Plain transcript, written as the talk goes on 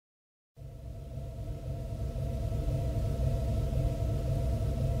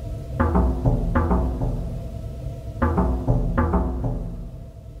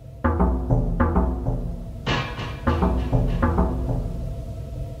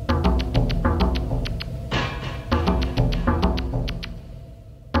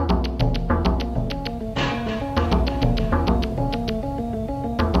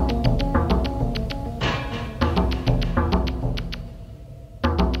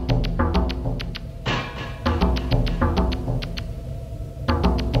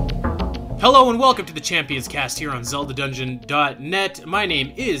Hello and welcome to the Champions Cast here on ZeldaDungeon.net. My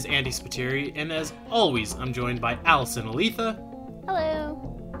name is Andy Spiteri, and as always, I'm joined by Allison Aletha.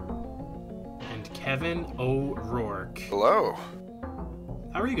 Hello. And Kevin O'Rourke. Hello.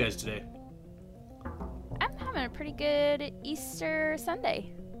 How are you guys today? I'm having a pretty good Easter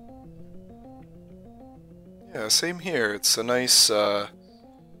Sunday. Yeah, same here. It's a nice,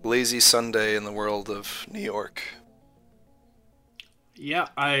 lazy Sunday in the world of New York. Yeah,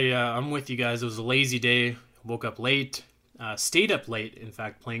 I'm with you guys. It was a lazy day. Woke up late. Stayed up late, in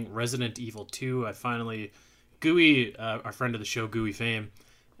fact, playing Resident Evil 2. I finally... Gooey, our friend of the show, Gooey Fame,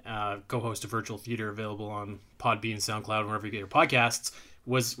 co-host of Virtual Theater, available on Podbean, SoundCloud, wherever you get your podcasts,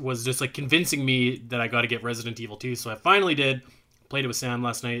 was just like convincing me that I got to get Resident Evil 2. So I finally did. Played it with Sam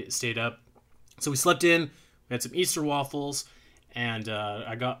last night. Stayed up. So we slept in. We had some Easter waffles. And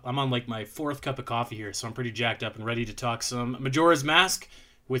I'm on like my fourth cup of coffee here, so I'm pretty jacked up and ready to talk some Majora's Mask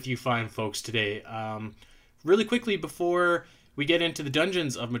with you fine folks today. Really quickly, before we get into the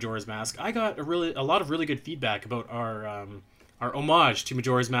dungeons of Majora's Mask, I got a lot of really good feedback about our homage to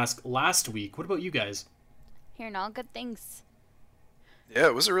Majora's Mask last week. What about you guys? Hearing all good things. Yeah,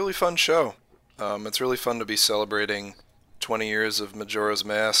 it was a really fun show. It's really fun to be celebrating 20 years of Majora's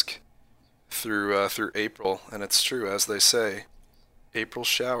Mask through April, and it's true, as they say. April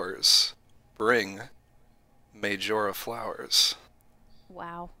showers bring Majora flowers.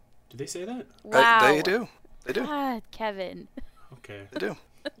 Wow. Did they say that? Wow. They do. God, Kevin. Okay. They do.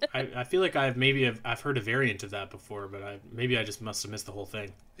 I feel like I've heard a variant of that before, but maybe I just must have missed the whole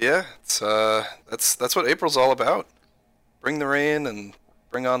thing. Yeah, it's that's what April's all about. Bring the rain and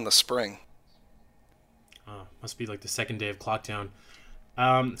bring on the spring. Must be like the second day of Clocktown.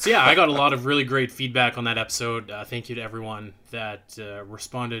 So yeah, I got a lot of really great feedback on that episode. Thank you to everyone that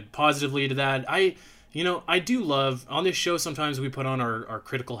responded positively to that. I do love, on this show, sometimes we put on our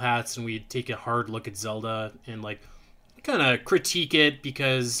critical hats and we take a hard look at Zelda and like kind of critique it,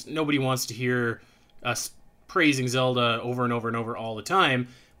 because nobody wants to hear us praising Zelda over and over and over all the time.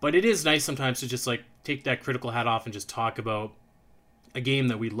 But it is nice sometimes to just like take that critical hat off and just talk about a game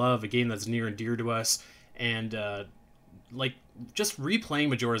that we love, a game that's near and dear to us, and like just replaying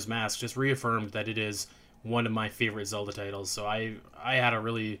Majora's Mask just reaffirmed that it is one of my favorite Zelda titles. So I had a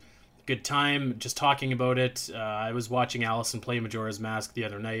really good time just talking about it. I was watching Allison play Majora's Mask the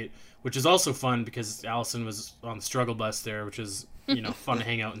other night, which is also fun because Allison was on the struggle bus there, which is fun to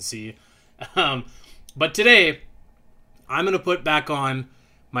hang out and see. But today I'm going to put back on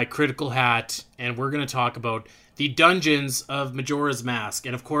my critical hat and we're going to talk about the dungeons of Majora's Mask.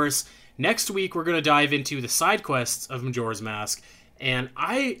 And of course, next week, we're going to dive into the side quests of Majora's Mask, and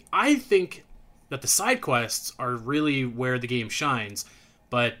I think that the side quests are really where the game shines,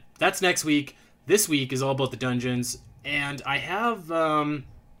 but that's next week. This week is all about the dungeons, and I have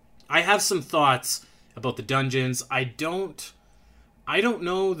some thoughts about the dungeons. I don't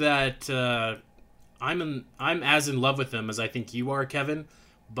know that I'm as in love with them as I think you are, Kevin,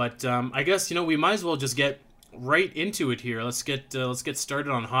 but I guess we might as well just get right into it here. Let's get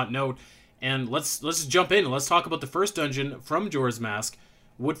started on a hot note, and let's just jump in and let's talk about the first dungeon from Majora's Mask,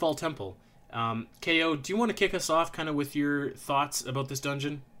 Woodfall Temple. KO, do you want to kick us off kind of with your thoughts about this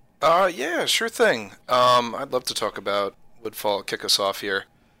dungeon? Yeah, sure thing. I'd love to talk about Woodfall, kick us off here.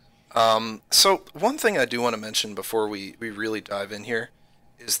 So one thing I do want to mention before we really dive in here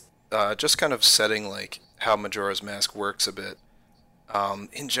is just kind of setting like how Majora's Mask works a bit.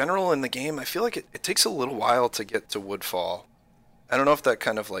 In general, in the game, I feel like it takes a little while to get to Woodfall. I don't know if that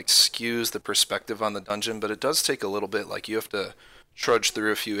kind of like skews the perspective on the dungeon, but it does take a little bit. Like you have to trudge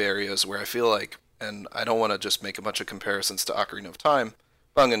through a few areas where I feel like, and I don't want to just make a bunch of comparisons to Ocarina of Time,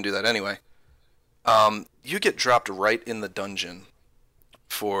 but I'm going to do that anyway. You get dropped right in the dungeon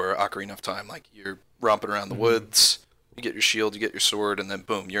for Ocarina of Time. Like you're romping around the woods, you get your shield, you get your sword, and then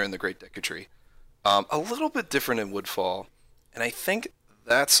boom, you're in the Great Deku Tree. A little bit different in Woodfall. And I think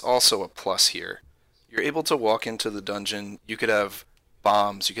that's also a plus here. You're able to walk into the dungeon. You could have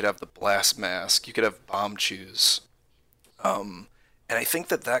bombs. You could have the blast mask. You could have bomb chews. And I think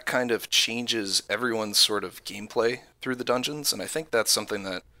that kind of changes everyone's sort of gameplay through the dungeons. And I think that's something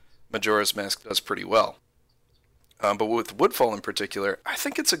that Majora's Mask does pretty well. But with Woodfall in particular, I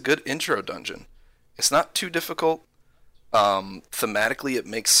think it's a good intro dungeon. It's not too difficult. Thematically, it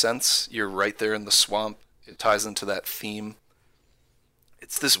makes sense. You're right there in the swamp. It ties into that theme.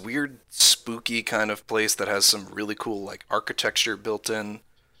 It's this weird, spooky kind of place that has some really cool, like, architecture built in.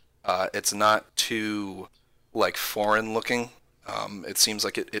 It's not too, like, foreign looking. It seems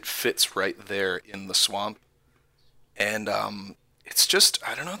like it fits right there in the swamp. And it's just,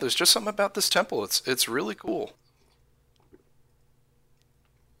 I don't know, there's just something about this temple. It's really cool.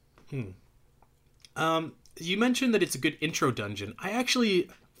 You mentioned that it's a good intro dungeon. I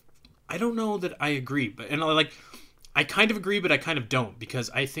don't know that I agree, but and like I kind of agree, but I kind of don't because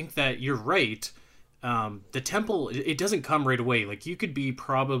I think that you're right. The temple it doesn't come right away. Like you could be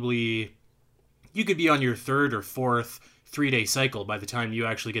on your third or fourth 3-day cycle by the time you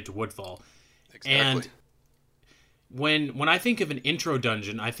actually get to Woodfall. Exactly. And when I think of an intro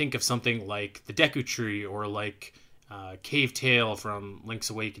dungeon, I think of something like the Deku Tree or like Cave Tail from Link's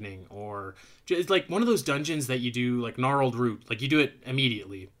Awakening, or just like one of those dungeons that you do like Gnarled Root, like you do it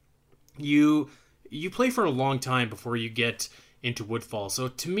immediately. You play for a long time before you get into Woodfall. So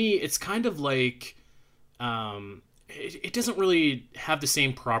to me, it's kind of like it doesn't really have the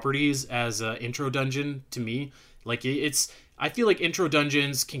same properties as an intro dungeon to me. Like I feel like intro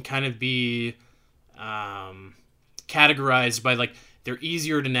dungeons can kind of be categorized by like they're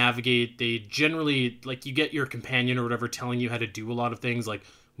easier to navigate. They generally like you get your companion or whatever telling you how to do a lot of things like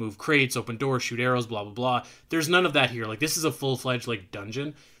move crates, open doors, shoot arrows, blah blah blah. There's none of that here. Like this is a full-fledged like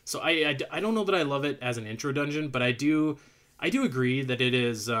dungeon. So I don't know that I love it as an intro dungeon, but I do agree that it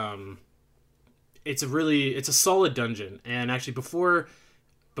is it's a solid dungeon. And actually before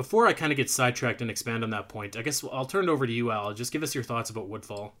I kind of get sidetracked and expand on that point, I guess I'll turn it over to you, Al. Just give us your thoughts about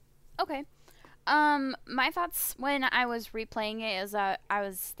Woodfall. Okay. My thoughts when I was replaying it is that I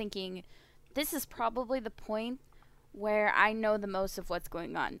was thinking, this is probably the point where I know the most of what's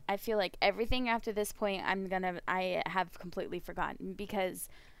going on. I feel like everything after this point I have completely forgotten because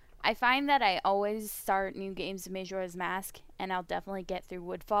I find that I always start new games of Majora's Mask and I'll definitely get through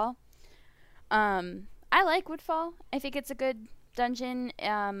Woodfall. I like Woodfall. I think it's a good dungeon.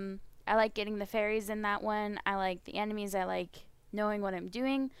 I like getting the fairies in that one. I like the enemies. I like knowing what I'm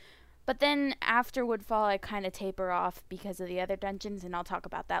doing. But then after Woodfall, I kind of taper off because of the other dungeons, and I'll talk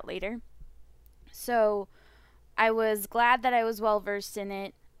about that later. So I was glad that I was well versed in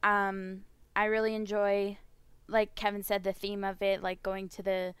it. I really enjoy, like Kevin said, the theme of it, like going to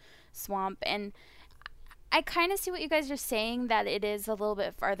the swamp. And I kind of see what you guys are saying, that it is a little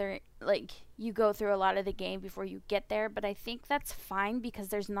bit farther, like you go through a lot of the game before you get there. But I think that's fine because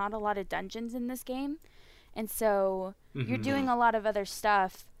there's not a lot of dungeons in this game. And so you're doing a lot of other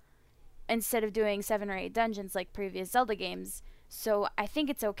stuff instead of doing 7 or 8 dungeons like previous Zelda games. So I think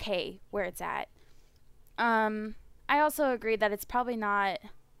it's okay where it's at. I also agree that it's probably not,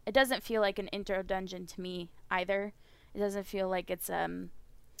 it doesn't feel like an intro dungeon to me either. It doesn't feel like it's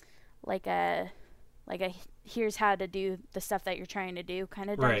like a here's how to do the stuff that you're trying to do kind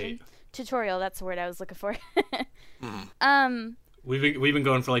of dungeon. Right. Tutorial, that's the word I was looking for. We've been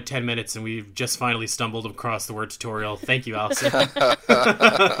going for like 10 minutes and we've just finally stumbled across the word tutorial. Thank you, Allison.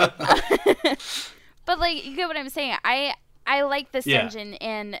 But like, you get what I'm saying. I like this dungeon,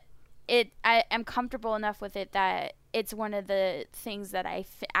 and I am comfortable enough with it that it's one of the things that I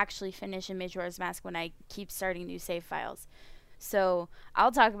actually finish in Majora's Mask when I keep starting new save files. So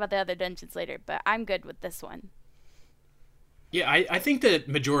I'll talk about the other dungeons later, but I'm good with this one. Yeah, I think that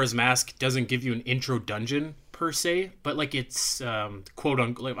Majora's Mask doesn't give you an intro dungeon per se, but like it's quote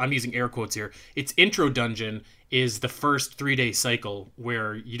unquote, I'm using air quotes here. Its intro dungeon is the first 3-day cycle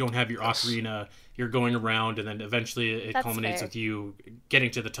where you don't have your ocarina, you're going around, and then eventually it culminates with you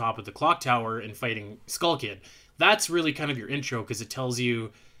getting to the top of the clock tower and fighting Skull Kid. That's really kind of your intro because it tells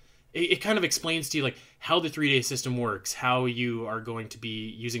you, it kind of explains to you like how the 3-day system works, how you are going to be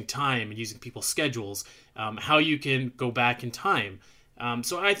using time and using people's schedules, how you can go back in time.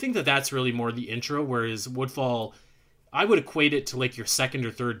 So I think that that's really more the intro, whereas Woodfall, I would equate it to like your second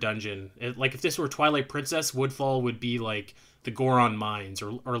or third dungeon. Like if this were Twilight Princess, Woodfall would be like the Goron Mines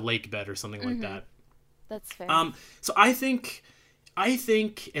or Lake Bed or something like that. That's fair. So I think,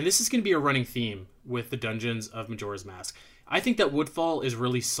 and this is going to be a running theme with the dungeons of Majora's Mask, I think that Woodfall is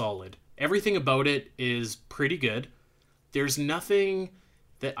really solid. Everything about it is pretty good. There's nothing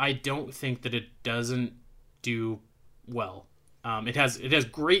that I don't think that it doesn't do well. It has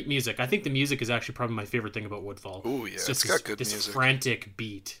great music. I think the music is actually probably my favorite thing about Woodfall. Oh yeah, it's got good music. This frantic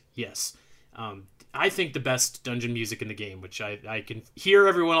beat. Yes. I think the best dungeon music in the game, which I can hear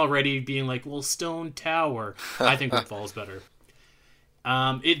everyone already being like, well, Stone Tower. I think Woodfall is better.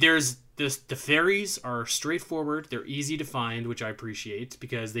 The fairies are straightforward. They're easy to find, which I appreciate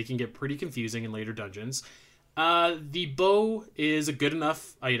because they can get pretty confusing in later dungeons. The bow is a good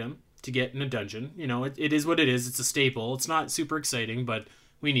enough item to get in a dungeon. You know, it is what it is. It's a staple. It's not super exciting, but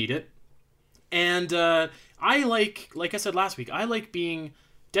we need it. And I like I said last week, I like being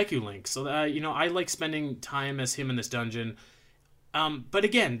Deku Link. So, I like spending time as him in this dungeon. But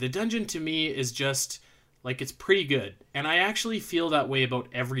again, the dungeon to me is just, like, it's pretty good. And I actually feel that way about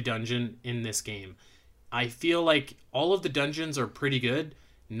every dungeon in this game. I feel like all of the dungeons are pretty good.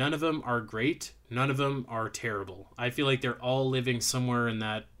 None of them are great. None of them are terrible. I feel like they're all living somewhere in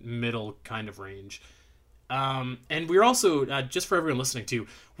that middle kind of range. And we're also, just for everyone listening too,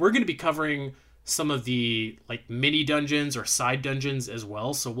 we're going to be covering some of the like mini dungeons or side dungeons as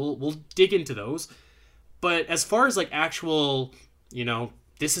well. So we'll dig into those. But as far as like actual,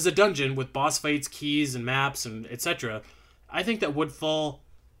 this is a dungeon with boss fights, keys, and maps, and etc. I think that Woodfall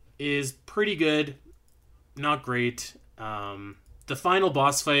is pretty good, not great. The final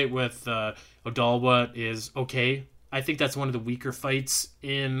boss fight with Odalwa is okay. I think that's one of the weaker fights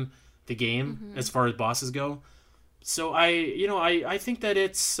in the game as far as bosses go. So I think that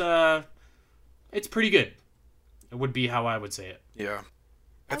it's pretty good. It would be how I would say it. Yeah.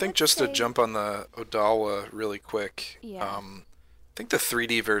 I think just to jump on the Odalwa really quick, Yeah. I think the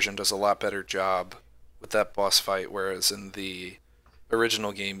 3D version does a lot better job with that boss fight, whereas in the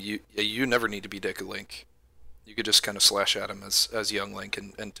original game, you never need to be Deku Link. You could just kind of slash at him as young Link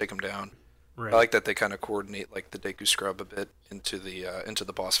and take him down. Right. I like that they kind of coordinate like the Deku Scrub a bit into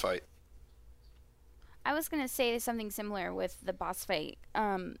the boss fight. I was gonna say something similar with the boss fight.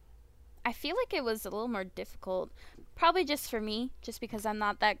 I feel like it was a little more difficult, probably just for me, just because I'm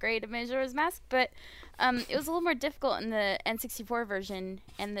not that great at Majora's Mask. But it was a little more difficult in the N64 version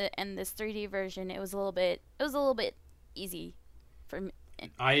and this 3D version. It was a little bit easy for me.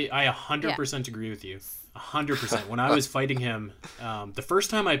 I 100% agree with you. 100%. When I was fighting him, the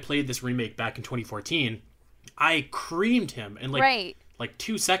first time I played this remake back in 2014, I creamed him in like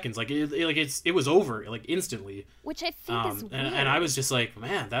 2 seconds. Like it was over like instantly. Which I think is weird. And I was just like,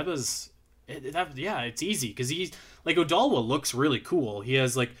 man, it's easy because he's like Odalwa looks really cool. He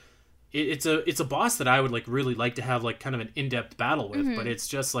has like it's a boss that I would like really like to have like kind of an in-depth battle with, but it's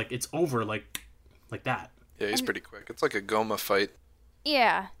just like it's over like that. Yeah, he's pretty quick. It's like a Goma fight.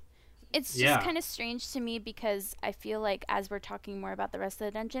 Yeah. It's just kind of strange to me because I feel like as we're talking more about the rest of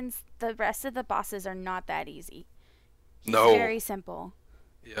the dungeons, the rest of the bosses are not that easy. He's very simple.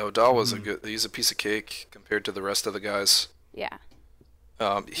 Yeah, Odalwa's he's a piece of cake compared to the rest of the guys. Yeah.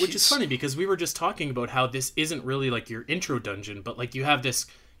 Which is funny because we were just talking about how this isn't really like your intro dungeon, but like you have this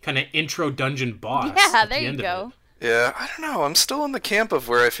kind of intro dungeon boss. Yeah, there you go. Yeah, I don't know. I'm still in the camp of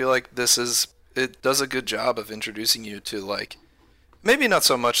where I feel like it does a good job of introducing you to like, maybe not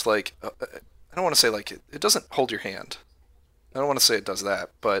so much like, I don't want to say like it doesn't hold your hand. I don't want to say it does that,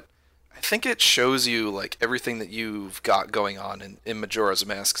 but I think it shows you like everything that you've got going on in Majora's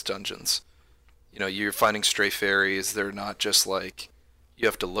Mask's dungeons. You're finding stray fairies. They're not just like you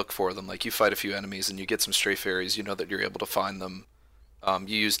have to look for them. Like you fight a few enemies and you get some stray fairies. You know that you're able to find them.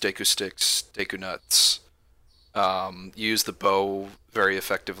 You use Deku Sticks, Deku Nuts. You use the bow very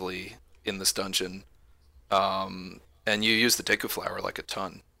effectively in this dungeon. And you use the Deku Flower like a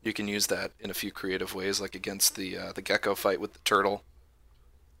ton. You can use that in a few creative ways, like against the gecko fight with the turtle.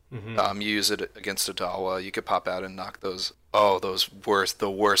 You use it against Odalwa. You could pop out and knock those. Oh, the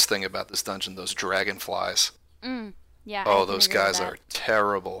worst thing about this dungeon, those dragonflies. Yeah. Oh, those guys are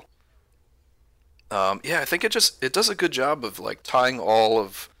terrible. I think it does a good job of like tying all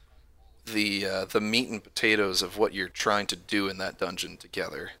of the meat and potatoes of what you're trying to do in that dungeon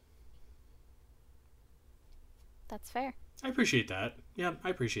together. That's fair. I appreciate that. Yeah, I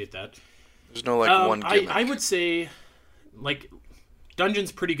appreciate that. There's no like one gimmick. I would say, like,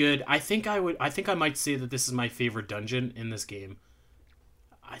 dungeon's pretty good. I think I might say that this is my favorite dungeon in this game.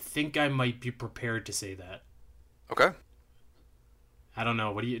 I think I might be prepared to say that. Okay. I don't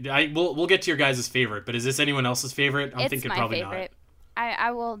know. What do you? We'll get to your guys' favorite, but is this anyone else's favorite? I'm thinking probably favorite. Not.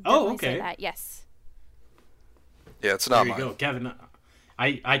 I will definitely say that. Yes. Yeah, it's not there mine. You go, Kevin.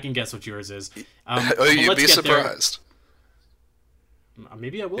 I can guess what yours is. You'd be surprised.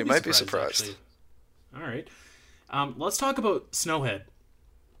 Maybe I will. You might be surprised. Actually. All right. Let's talk about Snowhead.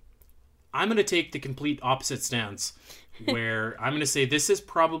 I'm going to take the complete opposite stance, where I'm going to say this is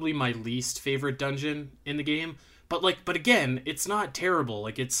probably my least favorite dungeon in the game. But again, it's not terrible.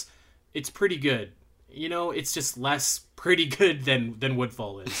 Like it's pretty good. It's just less pretty good than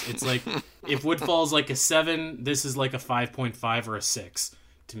Woodfall is. It's like if Woodfall's like a 7, this is like a 5.5 or a 6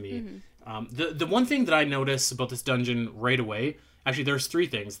 to me. The one thing that I notice about this dungeon right away, actually, there's 3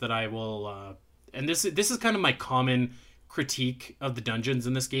 things that I will, and this is kind of my common critique of the dungeons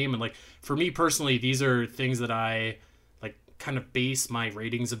in this game. And like for me personally, these are things that I like kind of base my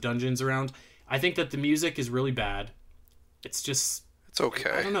ratings of dungeons around. I think that the music is really bad. It's okay.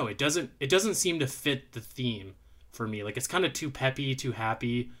 I don't know. It doesn't seem to fit the theme for me. Like it's kind of too peppy, too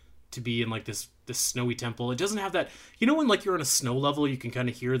happy to be in like this snowy temple. It doesn't have that. When like you're on a snow level, you can kind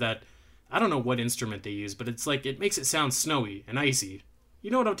of hear that. I don't know what instrument they use, but it's like it makes it sound snowy and icy. You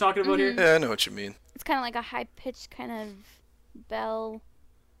know what I'm talking about here? Yeah, I know what you mean. It's kind of like a high pitched kind of bell.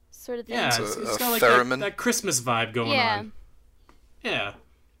 sort of thing. Yeah, It's it's a got like theremin. that Christmas vibe going Yeah. on. Yeah.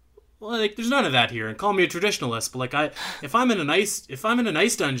 Well, like there's none of that here, and call me a traditionalist, but like if I'm in an ice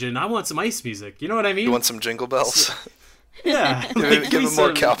dungeon, I want some ice music. You know what I mean? You want some jingle bells? Yeah. give give me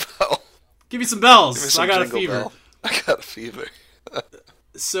more cowbell. Give me some bells. Give me some I got a jingle fever. bell. I got a fever.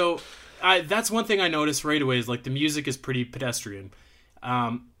 So, that's one thing I noticed right away is like the music is pretty pedestrian.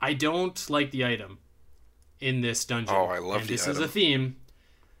 I don't like the item in this dungeon. Oh, I love and the this item. is a theme.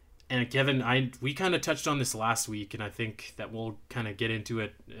 And Kevin, we kind of touched on this last week, and I think that we'll kind of get into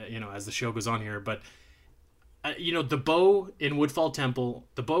it, as the show goes on here. But the bow in Woodfall Temple,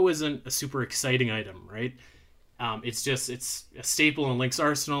 the bow isn't a super exciting item, right? It's a staple in Link's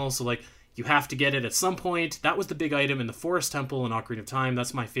arsenal, so like you have to get it at some point. That was the big item in the Forest Temple in Ocarina of Time.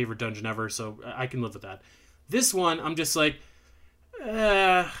 That's my favorite dungeon ever, so I can live with that. This one, I'm just like,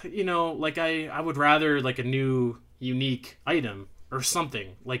 like I would rather like a new unique item or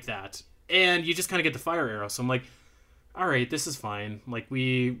something like that. And you just kind of get the fire arrow. So I'm like, all right, this is fine. Like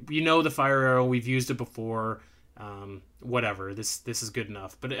we know the fire arrow, we've used it before. Whatever, this is good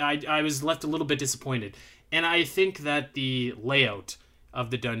enough. But I was left a little bit disappointed. And I think that the layout of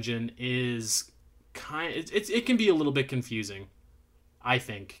the dungeon is it can be a little bit confusing, I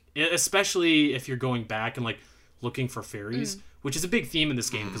think. Especially if you're going back and like looking for fairies, which is a big theme in this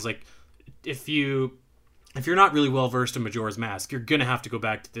game, because like if you're not really well versed in Majora's Mask, you're gonna have to go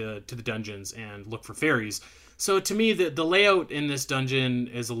back to the dungeons and look for fairies. So to me, the layout in this dungeon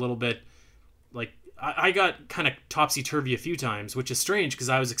is a little bit like I got kind of topsy-turvy a few times, which is strange because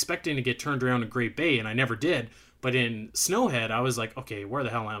I was expecting to get turned around in Great Bay and I never did. But in Snowhead, I was like, okay, where the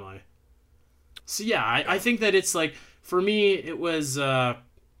hell am I? So yeah, I think that it's like for me, it was okay,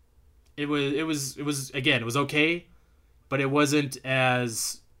 but it wasn't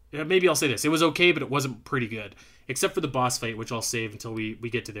as maybe I'll say this: it was okay, but it wasn't pretty good, except for the boss fight, which I'll save until we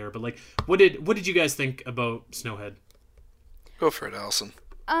get to there. But like, what did you guys think about Snowhead? Go for it, Allison.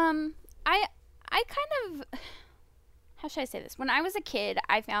 I kind of, how should I say this? When I was a kid,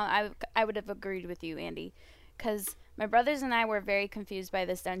 I would have agreed with you, Andy, because my brothers and I were very confused by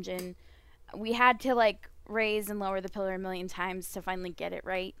this dungeon. We had to like raise and lower the pillar a million times to finally get it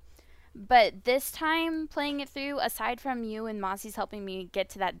right. But this time playing it through, aside from you and Mossy's helping me get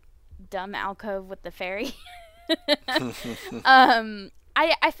to that dumb alcove with the fairy,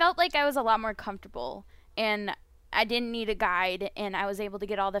 I felt like I was a lot more comfortable, and I didn't need a guide, and I was able to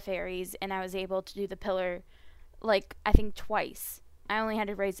get all the fairies, and I was able to do the pillar, like, I think twice. I only had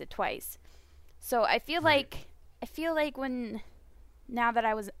to raise it twice. So I feel like now that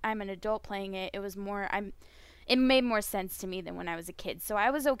I'm an adult playing it, it made more sense to me than when I was a kid. So I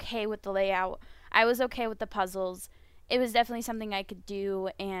was okay with the layout. I was okay with the puzzles. It was definitely something I could do,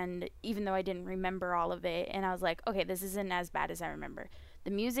 and even though I didn't remember all of it, and I was like, okay, this isn't as bad as I remember.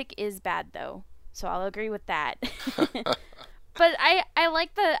 The music is bad though. So I'll agree with that. But I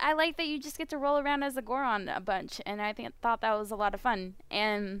like that you just get to roll around as a Goron a bunch, and I thought that was a lot of fun.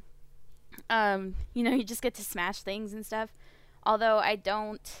 And you just get to smash things and stuff. Although I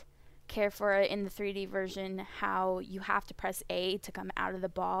don't care for it in the 3D version how you have to press A to come out of the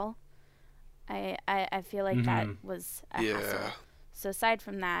ball. I feel like that was a hassle. So aside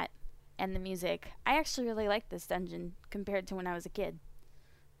from that and the music, I actually really like this dungeon compared to when I was a kid.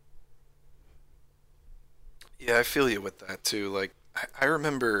 Yeah, I feel you with that too. Like, I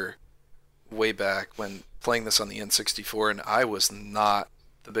remember way back when playing this on the N64, and I was not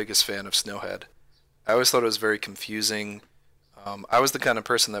the biggest fan of Snowhead. I always thought it was very confusing. I was the kind of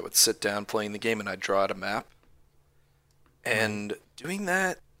person that would sit down playing the game and I'd draw out a map. And doing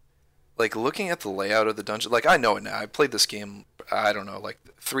that, like looking at the layout of the dungeon, like I know it now. I played this game, I don't know, like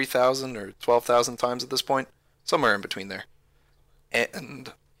 3,000 or 12,000 times at this point, somewhere in between there.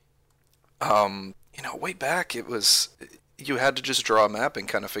 And way back you had to just draw a map and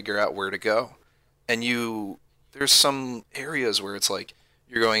kind of figure out where to go. And there's some areas where it's like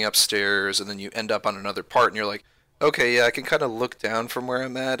you're going upstairs and then you end up on another part and you're like, okay, yeah, I can kind of look down from where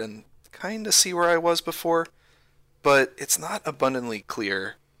I'm at and kind of see where I was before, but it's not abundantly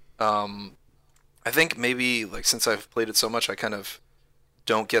clear. I think maybe like since I've played it so much, I kind of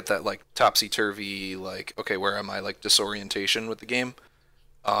don't get that like topsy-turvy, like, okay, where am I, like disorientation with the game.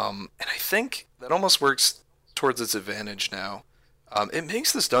 And I think that almost works towards its advantage now. It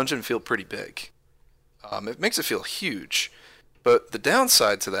makes this dungeon feel pretty big. It makes it feel huge. But the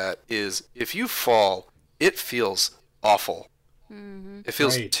downside to that is if you fall, it feels awful. Mm-hmm. It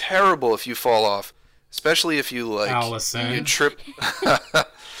feels terrible if you fall off, especially if you like Allison. You trip.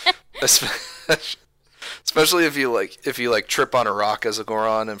 Especially if you trip on a rock as a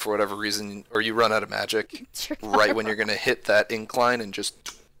Goron and for whatever reason, or you run out of magic right when you're gonna hit that incline and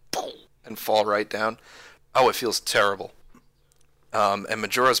just and fall right down. Oh, it feels terrible. And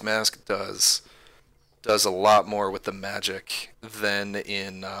Majora's Mask does a lot more with the magic than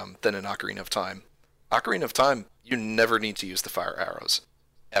in Ocarina of Time. Ocarina of Time, you never need to use the fire arrows,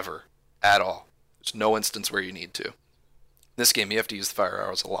 ever, at all. There's no instance where you need to. In this game, you have to use the fire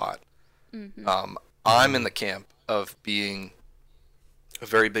arrows a lot. Mm-hmm. I'm in the camp of being a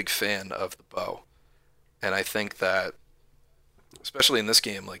very big fan of the bow, and I think that, especially in this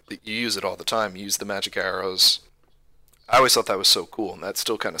game, like you use it all the time. You use the magic arrows. I always thought that was so cool, and that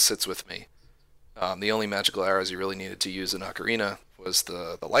still kind of sits with me. The only magical arrows you really needed to use in Ocarina was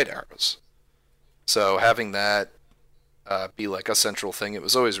the light arrows. So having that be like a central thing, it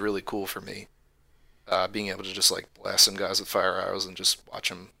was always really cool for me. Being able to just like blast some guys with fire arrows and just watch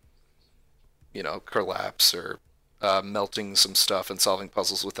them, collapse or melting some stuff and solving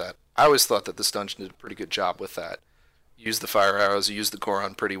puzzles with that. I always thought that this dungeon did a pretty good job with that. Use the fire arrows, use the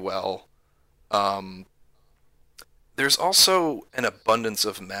Goron pretty well. There's also an abundance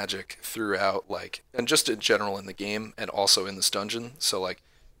of magic throughout, and just in general in the game, and also in this dungeon. So,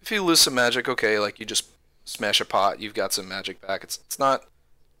 if you lose some magic, okay, you just smash a pot, you've got some magic back. It's not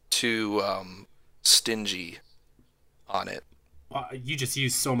too stingy on it. You just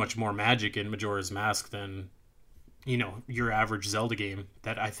use so much more magic in Majora's Mask than, your average Zelda game.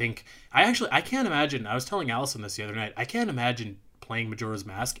 That I can't imagine. I was telling Allison this the other night. I can't imagine playing Majora's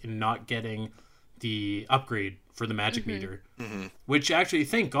Mask and not getting the upgrade for the magic meter, which actually,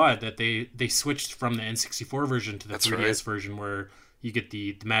 thank God that they switched from the N64 version to the 3DS version, where you get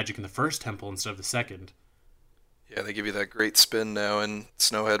the magic in the first temple instead of the second. Yeah, they give you that great spin now in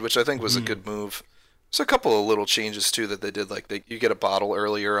Snowhead, which I think was a good move. There's a couple of little changes too that they did, you get a bottle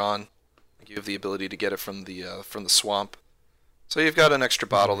earlier on. You have the ability to get it from the swamp, so you've got an extra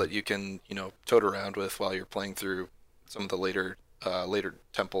bottle that you can tote around with while you're playing through some of the later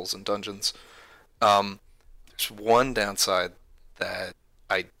temples and dungeons. There's one downside that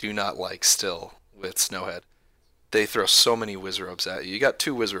I do not like still with Snowhead. They throw so many Wizrobes at you. You got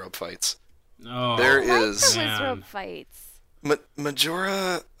 2 Wizrobe fights. Oh, there I like is the Wizrobe fights.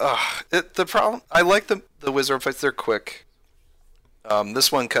 Majora. The problem. I like the Wizrobe fights. They're quick.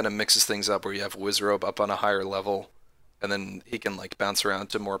 This one kind of mixes things up where you have Wizrobe up on a higher level, and then he can bounce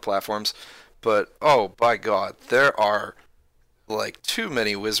around to more platforms. But oh by God, there are too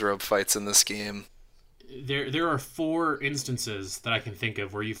many Wizrobe fights in this game. There are 4 instances that I can think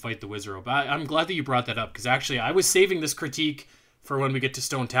of where you fight the Wizrobe. I'm glad that you brought that up, because actually I was saving this critique for when we get to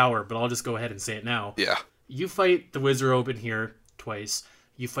Stone Tower, but I'll just go ahead and say it now. Yeah. You fight the Wizrobe in here twice.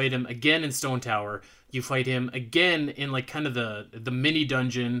 You fight him again in Stone Tower. You fight him again in kind of the mini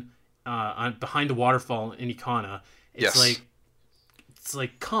dungeon behind the waterfall in Ikana. It's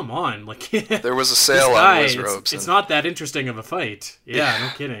come on, there was a sale on Wizrobes. It's not that interesting of a fight. Yeah, no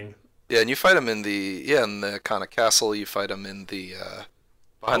kidding. Yeah, and you fight him in the kind of castle. You fight him in the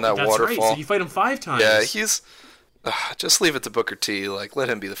behind that waterfall. Right. So you fight him 5 times. Yeah, he's just leave it to Booker T. Let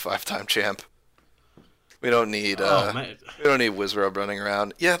him be the 5-time champ. We don't need we don't need Wizrobe running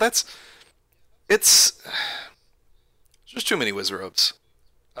around. Yeah, it's just too many Wizrobes.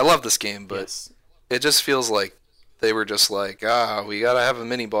 I love this game, but it just feels like they were just we gotta have a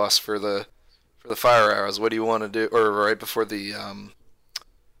mini boss for the fire arrows. What do you want to do? Or right before the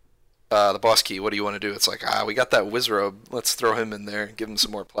boss key. What do you want to do? It's we got that Wizrobe. Let's throw him in there and give him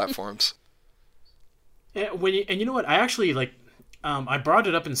some more platforms. Yeah, you know what? I actually I brought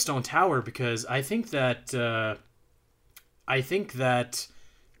it up in Stone Tower because I think that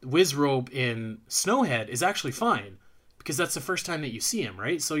Wizrobe in Snowhead is actually fine, because that's the first time that you see him,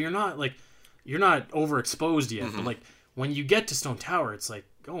 right? So you're not overexposed yet, but when you get to Stone Tower, it's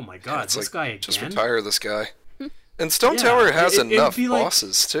oh my God, this guy again. Just retire this guy. And Stone Tower has enough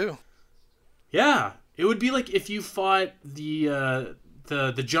bosses too. Yeah, it would be if you fought the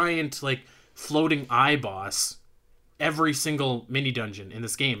giant floating eye boss every single mini dungeon in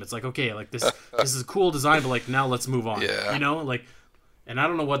this game. It's okay, this is a cool design, but now let's move on. Yeah. And I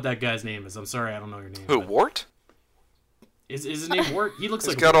don't know what that guy's name is. I'm sorry, I don't know your name. Who, Wart? Is his name Wart? He looks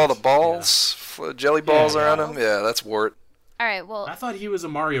He's got all the balls, jelly balls around him. Yeah, that's Wart. All right, well, I thought he was a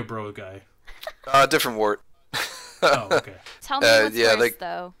Mario Bro guy. Different Wart. Oh, okay. Tell me what's worse,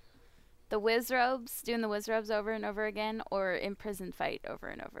 though. The Wizrobes, doing the Wizrobes over and over again, or imprisoned fight over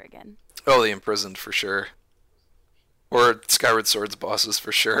and over again? Oh, the imprisoned for sure. Or Skyward Sword's bosses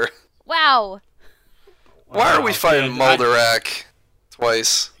for sure. Wow. Why are we fighting Moldarak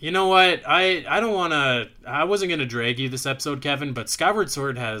twice? You know what? I don't want to... I wasn't going to drag you this episode, Kevin, but Skyward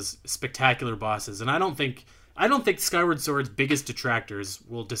Sword has spectacular bosses, and I don't think Skyward Sword's biggest detractors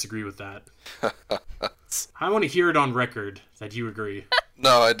will disagree with that. I want to hear it on record that you agree.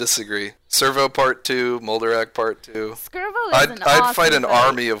 No, I disagree. Servo Part 2, Molderak Part 2. Skirbo is I'd, an I'd awesome fight an fight.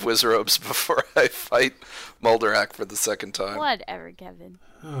 army of Wizarobes before I fight Molderak for the second time. Whatever, Kevin.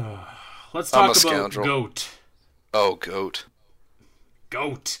 Let's I'm a talk about scoundrel. Goat. Oh, Goat.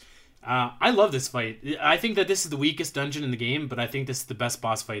 Goat. I love this fight. I think that this is the weakest dungeon in the game, but I think this is the best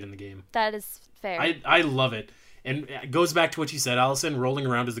boss fight in the game. That is fair. I love it. And it goes back to what you said, Allison. Rolling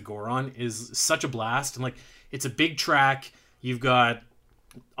around as a Goron is such a blast. And, like, it's a big track. You've got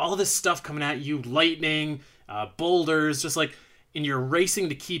all this stuff coming at you, lightning, boulders, just like, and you're racing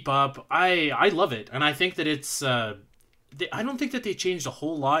to keep up. I love it. And I think that it's... I don't think that they changed a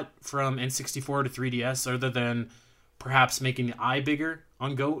whole lot from N64 to 3DS other than perhaps making the eye bigger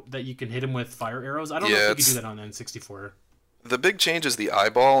on Goat, that you can hit him with fire arrows. I don't know if you could do that on N64. The big change is the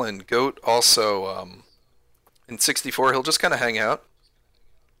eyeball, and Goat also, in 64, he'll just kind of hang out.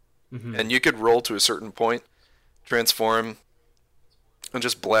 Mm-hmm. And you could roll to a certain point, transform, and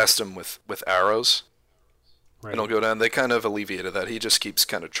just blast him with arrows. Right. And he'll go down. They kind of alleviated that. He just keeps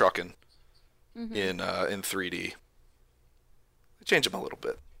kind of trucking in 3D. They change him a little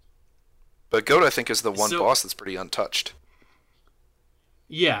bit. But Goat, I think, is the one boss that's pretty untouched.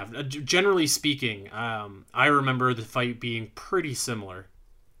 Yeah, generally speaking, I remember the fight being pretty similar.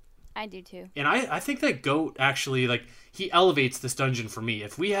 I do too. And I think that Goat actually, like, he elevates this dungeon for me.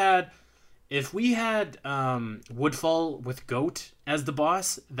 If we had Woodfall with Goat as the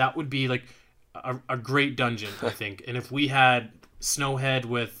boss, that would be like a great dungeon, I think. And if we had Snowhead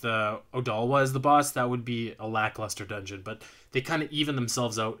with Odalwa as the boss, that would be a lackluster dungeon. But they kind of even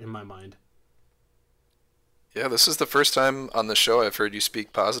themselves out in my mind. Yeah, this is the first time on the show I've heard you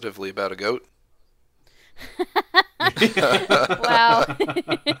speak positively about a goat. Wow.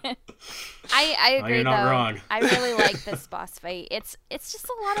 I agree, you're not though. wrong. I really like this boss fight. It's just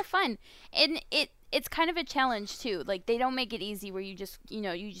a lot of fun. And it's kind of a challenge too. Like, they don't make it easy where you just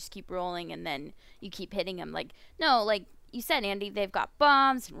keep rolling and then you keep hitting them. Like, no, like you said, Andy, they've got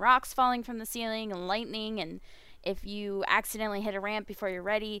bombs and rocks falling from the ceiling and lightning, and if you accidentally hit a ramp before you're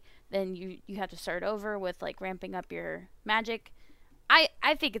ready, then you have to start over with, like, ramping up your magic. I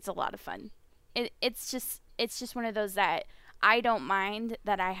think it's a lot of fun. It's just one of those that I don't mind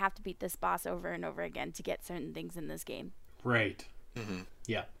that I have to beat this boss over and over again to get certain things in this game. Right. Mm-hmm.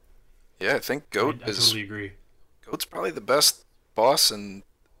 Yeah. Yeah, I think Goat I totally agree. Goat's probably the best boss in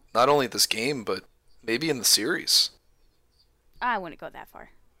not only this game, but maybe in the series. I wouldn't go that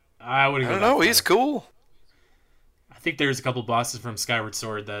far. I don't know. He's cool. I think there's a couple bosses from Skyward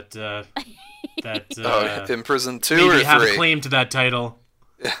Sword that imprisoned 2 maybe or 3. have a claim to that title.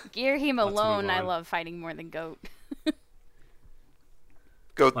 Gearheim alone, I love fighting more than Goat.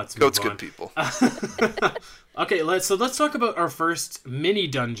 Goat's good people. Okay, let's talk about our first mini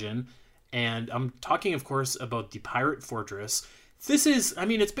dungeon, and I'm talking, of course, about the Pirate Fortress. This is, I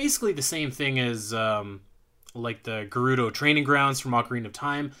mean, it's basically the same thing as like the Gerudo training grounds from Ocarina of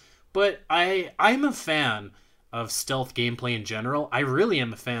Time, but I'm a fan of stealth gameplay in general. I really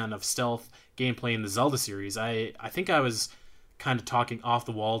am a fan of stealth gameplay in the Zelda series. I think I was kind of talking off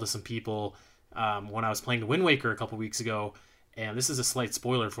the wall to some people when I was playing the Wind Waker a couple weeks ago, and this is a slight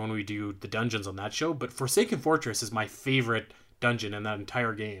spoiler for when we do the dungeons on that show, but Forsaken Fortress is my favorite dungeon in that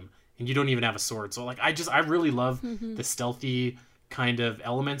entire game, and you don't even have a sword. So, like, I really love the stealthy kind of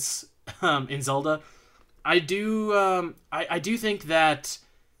elements in Zelda. I do think that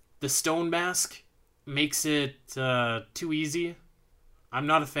the stone mask makes it too easy. I'm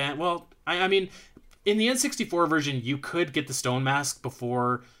not a fan. Well, I mean, in the N64 version, you could get the stone mask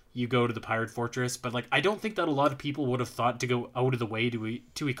before you go to the Pirate Fortress, but, like, I don't think that a lot of people would have thought to go out of the way to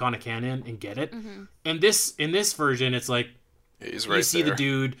Icona Canyon and get it. Mm-hmm. And in this version, it's like, he's right you see there. The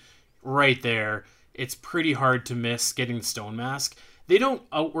dude right there. It's pretty hard to miss getting the stone mask. They don't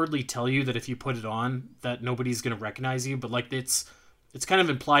outwardly tell you that if you put it on, that nobody's going to recognize you, but, like, it's kind of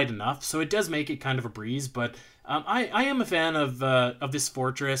implied enough, so it does make it kind of a breeze. But I am a fan of this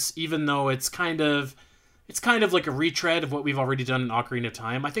fortress, even though it's kind of like a retread of what we've already done in Ocarina of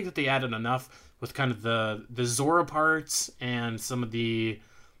Time. I think that they added enough with kind of the Zora parts and some of the,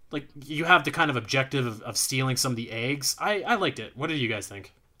 like, you have the kind of objective of stealing some of the eggs. I liked it. What did you guys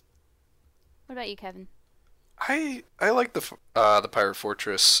think? What about you, Kevin? I like the Pirate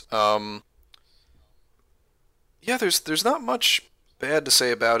Fortress. Yeah, there's not much bad to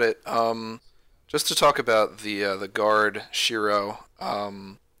say about it. Just to talk about the guard Shiro.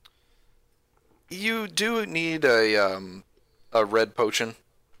 You do need a red potion,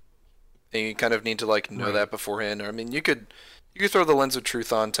 and you kind of need to, like, know that beforehand. I mean, you could throw the Lens of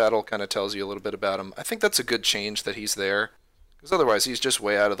Truth on. Tattle kind of tells you a little bit about him. I think that's a good change that he's there, because otherwise he's just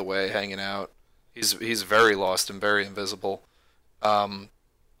way out of the way, hanging out. He's very lost and very invisible. Um,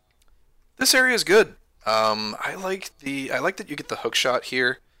 this area is good. I like that you get the hook shot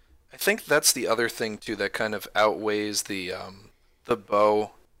here. I think that's the other thing too that kind of outweighs the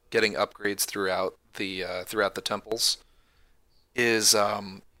bow getting upgrades throughout the temples is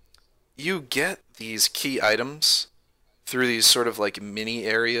you get these key items through these sort of like mini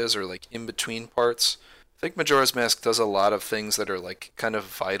areas or like in between parts. I think Majora's Mask does a lot of things that are like kind of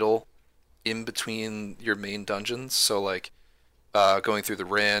vital in between your main dungeons. So like going through the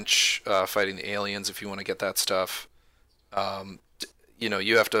ranch, fighting the aliens if you want to get that stuff.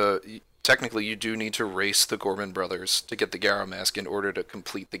 You have to technically you do need to race the Gorman brothers to get the Garo mask in order to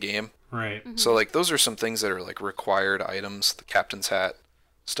complete the game. Right. Mm-hmm. So like those are some things that are like required items, the captain's hat,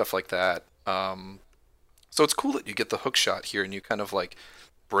 stuff like that. So it's cool that you get the hook shot here and you kind of like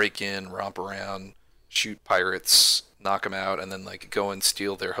break in, romp around, shoot pirates, knock them out, and then like go and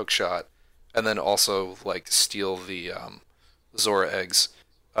steal their hook shot, and then also like steal the Zora eggs.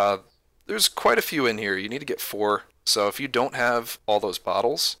 There's quite a few in here. You need to get 4. So if you don't have all those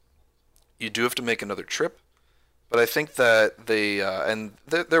bottles, you do have to make another trip. But I think that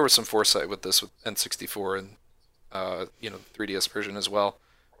there was some foresight with this with N64 and 3DS version as well.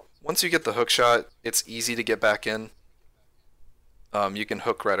 Once you get the hook shot, it's easy to get back in. You can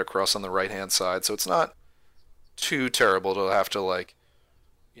hook right across on the right hand side, so it's not too terrible to have to like,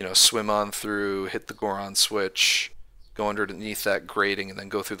 swim on through, hit the Goron switch, go underneath that grating, and then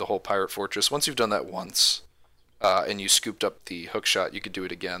go through the whole pirate fortress. Once you've done that once, and you scooped up the hook shot, you could do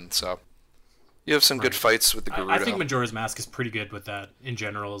it again. So you have some good fights with the Gerudo. I think Majora's Mask is pretty good with that in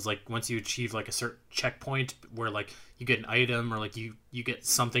general. Is like once you achieve like a certain checkpoint where like you get an item or like you get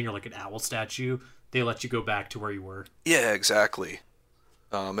something or like an owl statue, they let you go back to where you were. Yeah, exactly.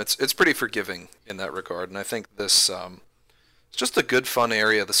 It's pretty forgiving in that regard, and I think this it's just a good fun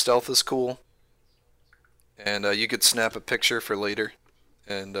area. The stealth is cool, and you could snap a picture for later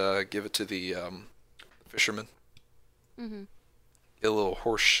and give it to the fisherman. Mm-hmm. Get a little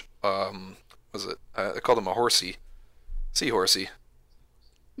horse. Was it? I called him a horsey, seahorsey.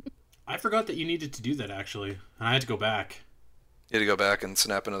 I forgot that you needed to do that actually, and I had to go back. You had to go back and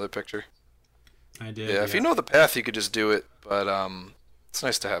snap another picture. I did. Yeah, if you know the path, you could just do it, but it's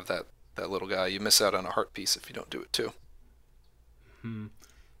nice to have that little guy. You miss out on a heart piece if you don't do it too.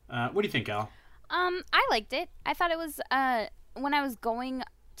 What do you think, Al? I liked it. I thought it was when I was going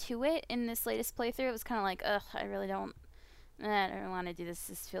to it in this latest playthrough, it was kind of like, ugh, I don't want to do this.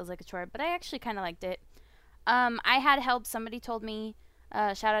 This feels like a chore. But I actually kind of liked it. I had help. Somebody told me,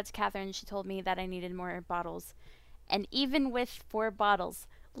 shout out to Catherine, she told me that I needed more bottles. And even with 4 bottles,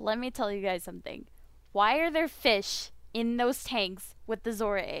 let me tell you guys something. Why are there fish in those tanks with the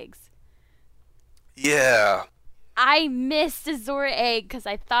Zora eggs? Yeah. I missed a Zora egg because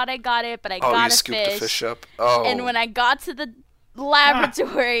I thought I got it, but I got a fish. Oh, you scooped the fish up? Oh. And when I got to the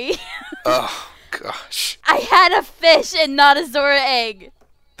laboratory... Oh, gosh. I had a fish and not a Zora egg.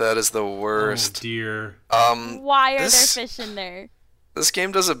 That is the worst. Oh, dear. Why are there fish in there? This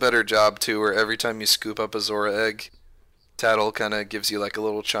game does a better job, too, where every time you scoop up a Zora egg, Tattle kind of gives you, like, a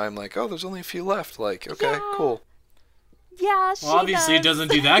little chime, like, oh, there's only a few left. Like, okay, cool. Yeah, well, obviously it doesn't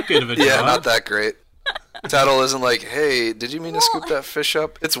do that good of a job. Yeah, not that great. Tattle isn't like, hey, did you mean to scoop that fish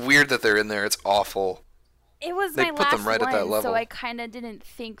up? It's weird that they're in there. It's awful. It was They my put last them right one, at that level. so I kind of didn't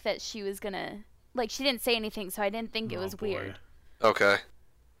think that she was gonna... Like, she didn't say anything, so I didn't think it was weird. Okay.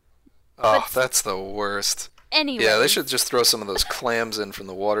 Oh, But- that's the worst. Anyway. Yeah, they should just throw some of those clams in from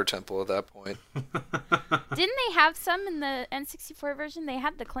the water temple at that point. Didn't they have some in the N64 version? They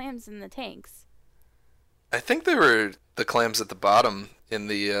had the clams in the tanks. I think they were the clams at the bottom in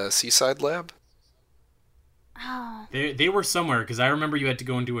the seaside lab. Oh. They were somewhere, because I remember you had to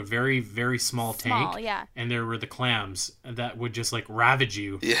go into a very, very small tank. Yeah. And there were the clams that would just, like, ravage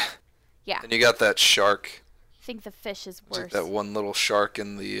you. Yeah. Yeah. And you got that shark. I think the fish is Was it worse. that one little shark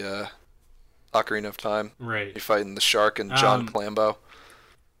in the Ocarina of Time. Right. You're fighting the shark and John Clambo.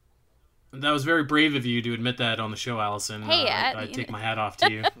 That was very brave of you to admit that on the show, Allison. Hey, I take my hat off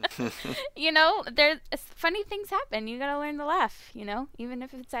to you. You know, funny things happen. You gotta learn to laugh, even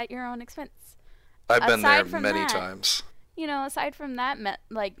if it's at your own expense. I've been there Aside from many that, times. Aside from that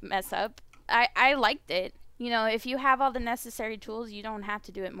mess up, I liked it. If you have all the necessary tools, you don't have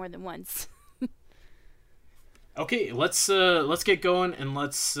to do it more than once. Okay, let's get going and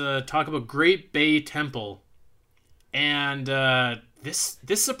let's talk about Great Bay Temple. And this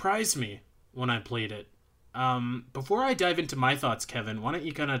surprised me when I played it. Before I dive into my thoughts, Kevin, why don't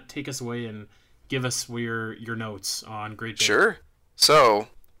you kind of take us away and give us your notes on Great Bay? Sure. So,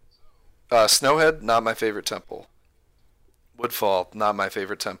 Snowhead, not my favorite temple. Woodfall, not my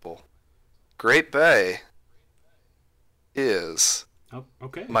favorite temple. Great Bay, is Oh,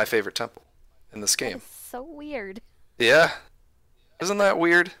 okay. my favorite temple in this That game. is so weird. Yeah, isn't that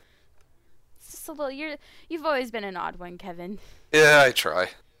weird? It's just a little. You've always been an odd one, Kevin. Yeah, I try.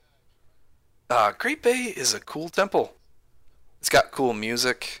 Great Bay is a cool temple. It's got cool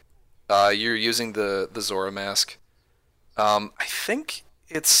music. You're using the Zora mask. I think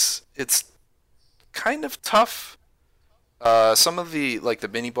it's kind of tough. Some of the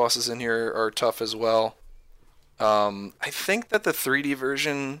mini bosses in here are tough as well. I think that the 3D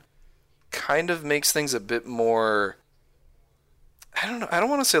version kind of makes things a bit more. I don't know. I don't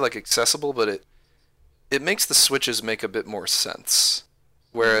want to say like accessible, but it makes the switches make a bit more sense.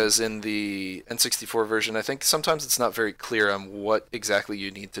 Whereas in the N64 version, I think sometimes it's not very clear on what exactly you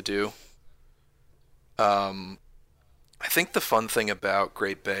need to do. Um, I think the fun thing about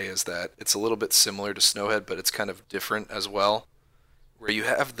Great Bay is that it's a little bit similar to Snowhead, but it's kind of different as well. Where you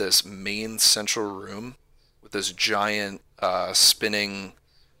have this main central room with this giant spinning.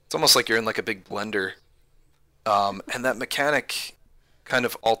 It's almost like you're in like a big blender, and that mechanic kind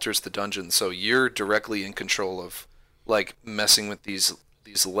of alters the dungeon, so you're directly in control of like messing with these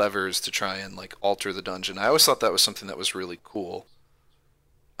levers to try and like alter the dungeon. I always thought that was something that was really cool.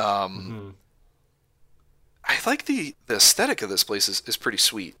 Hmm. I like the aesthetic of this place is pretty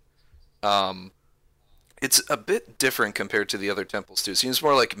sweet. Um, it's a bit different compared to the other temples too. It seems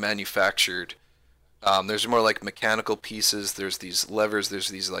more like manufactured. There's more like mechanical pieces. There's these levers. There's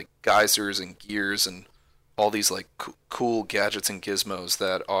these like geysers and gears and all these like cool gadgets and gizmos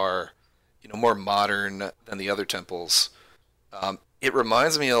that are, more modern than the other temples. It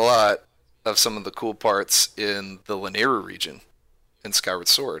reminds me a lot of some of the cool parts in the Lanayru region in Skyward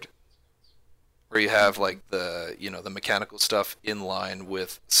Sword, where you have like the mechanical stuff in line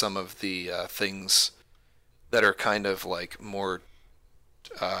with some of the things that are kind of like more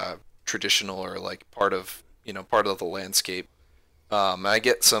traditional or like part of the landscape. I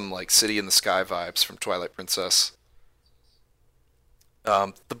get some like City in the Sky vibes from Twilight Princess.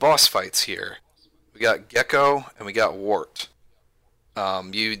 The boss fights here, we got Gecko and we got Wart.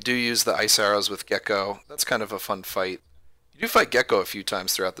 You do use the ice arrows with Gecko. That's kind of a fun fight. You do fight Gecko a few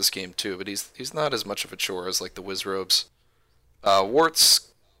times throughout this game too, but he's not as much of a chore as like the Wizrobes.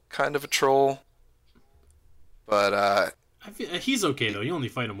 Wart's kind of a troll, but He's okay though. You only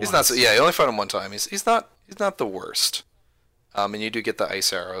fight him he's once. not. So, yeah, you only fight him one time. He's not the worst. And you do get the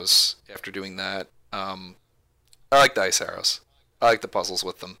ice arrows after doing that. I like the ice arrows. I like the puzzles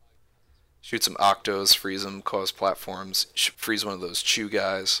with them. Shoot some octos, freeze them, cause platforms, freeze one of those chew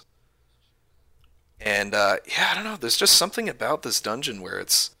guys. And yeah, I don't know. There's just something about this dungeon where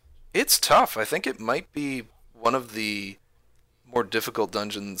it's tough. I think it might be one of the more difficult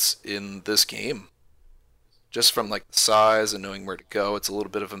dungeons in this game. Just from like the size and knowing where to go, it's a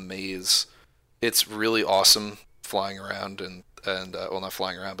little bit of a maze. It's really awesome flying around and well, not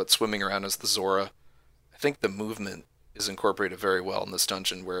flying around, but swimming around as the Zora. I think the movement is incorporated very well in this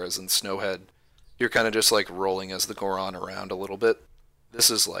dungeon, whereas in Snowhead, you're kind of just like rolling as the Goron around a little bit. This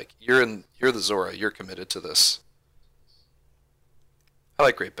is like you're the Zora, you're committed to this. I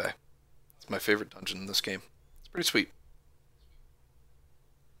like Great Bay. It's my favorite dungeon in this game. It's pretty sweet.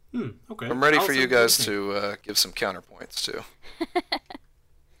 Okay. I'm ready for you guys Okay. to give some counterpoints too.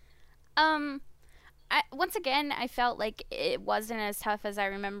 Once again, I felt like it wasn't as tough as I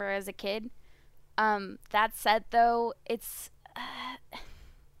remember as a kid. That said, though, this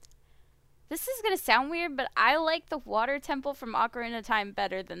is gonna sound weird, but I like the water temple from Ocarina of Time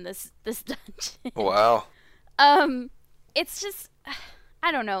better than this dungeon. Wow. It's just,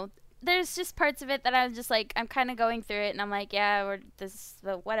 I don't know. There's just parts of it that I'm just like, I'm kind of going through it, and I'm like, yeah, or this,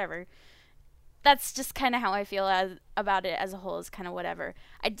 but whatever. That's just kind of how I feel about it as a whole. Is kind of whatever.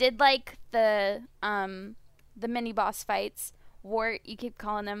 I did like the mini boss fights. Wart, you keep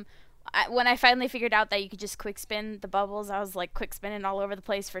calling them. When I finally figured out that you could just quick spin the bubbles, I was like quick spinning all over the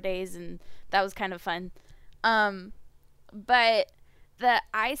place for days, and that was kind of fun. But the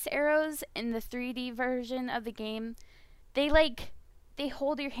ice arrows in the 3D version of the game, they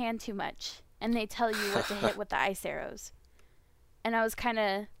hold your hand too much, and they tell you what to hit with the ice arrows. And I was kind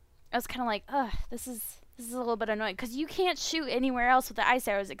of like, ugh, this is a little bit annoying because you can't shoot anywhere else with the ice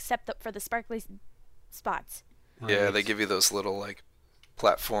arrows except for the sparkly spots. Yeah, Right. they give you those little like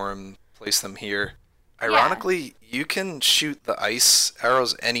platform, place them here. Yeah. Ironically, you can shoot the ice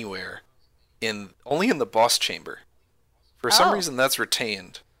arrows anywhere only in the boss chamber. For some Oh. reason that's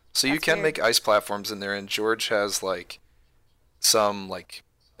retained. So you That's can weird. make ice platforms in there, and George has like some like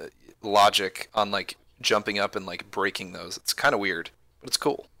logic on like jumping up and like breaking those. It's kind of weird, but it's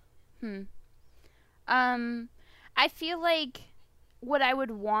cool. I feel like what I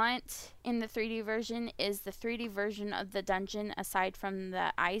would want in the 3D version is the 3D version of the dungeon aside from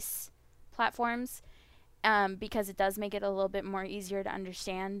the ice platforms, because it does make it a little bit more easier to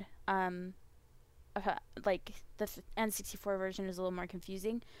understand. Like the N64 version is a little more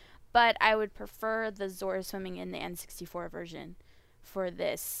confusing, but I would prefer the Zora swimming in the N64 version for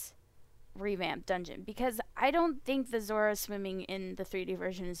this revamped dungeon, because I don't think the Zora swimming in the 3D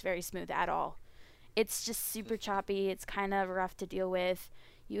version is very smooth at all. It's just super choppy. It's kind of rough to deal with.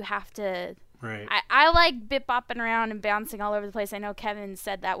 You have to. Right. I like bip bopping around and bouncing all over the place. I know Kevin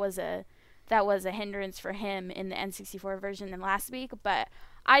said that was a hindrance for him in the N64 version than last week, but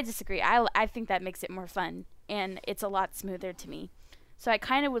I disagree. I think that makes it more fun, and it's a lot smoother to me. So I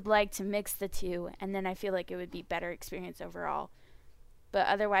kind of would like to mix the two, and then I feel like it would be better experience overall. But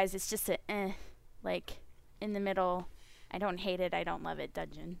otherwise, it's just like in the middle. I don't hate it. I don't love it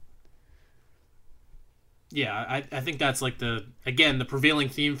dungeon. Yeah, I think that's like the prevailing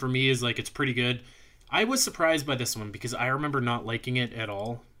theme for me is like it's pretty good. I was surprised by this one because I remember not liking it at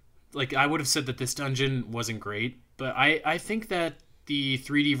all. Like I would have said that this dungeon wasn't great, but I think that the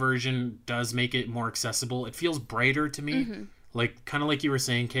 3D version does make it more accessible. It feels brighter to me. Mm-hmm. Like kind of like you were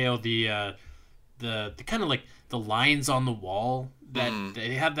saying, Kale, the kind of like the lines on the wall that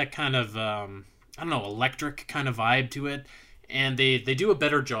they have that kind of I don't know, electric kind of vibe to it, and they do a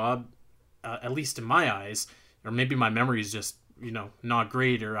better job. At least in my eyes, or maybe my memory is just, not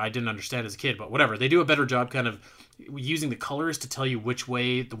great, or I didn't understand as a kid, but whatever. They do a better job kind of using the colors to tell you which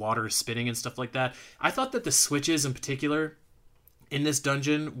way the water is spinning and stuff like that. I thought that the switches in particular in this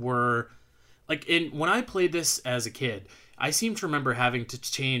dungeon were, like, when I played this as a kid, I seem to remember having to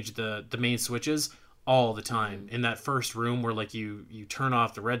change the main switches all the time in that first room where, like, you turn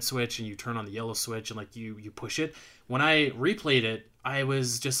off the red switch and you turn on the yellow switch and, like, you push it. When I replayed it, I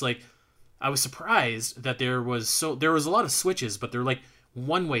was just like, I was surprised that there was a lot of switches, but they're like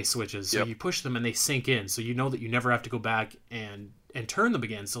one-way switches. So Yep. You push them and they sink in. So you know that you never have to go back and turn them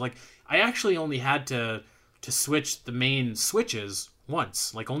again. So like I actually only had to switch the main switches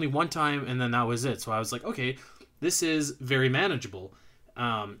once, like only one time, and then that was it. So I was like, okay, this is very manageable.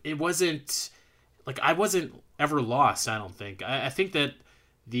 It wasn't like I wasn't ever lost, I don't think. I think that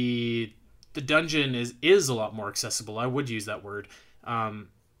the dungeon is a lot more accessible. I would use that word.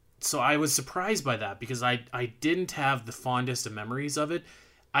 So I was surprised by that because I didn't have the fondest of memories of it.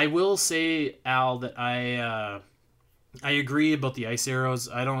 I will say, Al, that I agree about the ice arrows.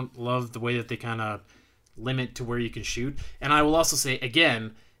 I don't love the way that they kind of limit to where you can shoot. And I will also say,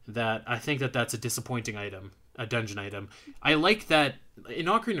 again, that I think that that's a disappointing item, a dungeon item. I like that in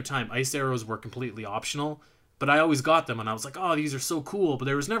Ocarina of Time, ice arrows were completely optional, but I always got them and I was like, oh, these are so cool, but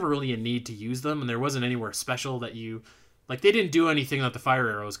there was never really a need to use them, and there wasn't anywhere special that you... Like, they didn't do anything that the fire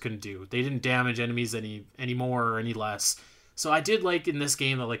arrows couldn't do. They didn't damage enemies any more or any less. So I did like in this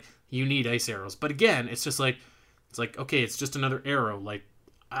game that, like, you need ice arrows. But again, it's just like, okay, it's just another arrow. Like,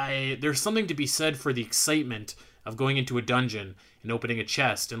 there's something to be said for the excitement of going into a dungeon and opening a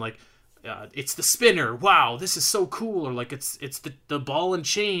chest. And, like, it's the spinner. Wow, this is so cool. Or, like, it's the ball and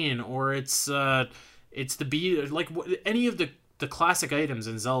chain. Or it's the bead. Like, any of the classic items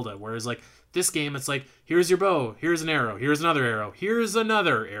in Zelda. Whereas, like, this game, it's like, here's your bow, here's an arrow, here's another arrow, here's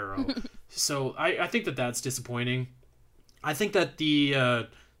another arrow. So I think that that's disappointing. I think that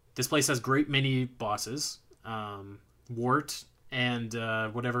this place has great mini bosses. Wart and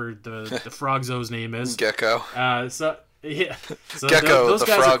whatever the Frogzo's name is. Gecko. So Gecko, those the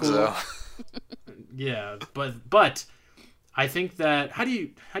guys Frogzo. are cool. Yeah, but I think that how do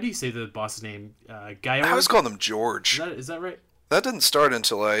you say the boss's name? Gyorg? I always call him George. Is that right? That didn't start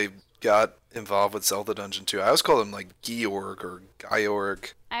until I got involved with Zelda Dungeon 2. I always called him like Georg or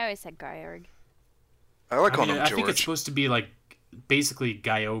Gyorg. I always said Gyorg. I like calling him I George. think it's supposed to be like basically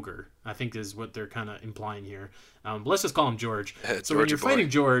Gyogre, I think is what they're kind of implying here. But let's just call him George. Yeah, so when Georgie you're boy. fighting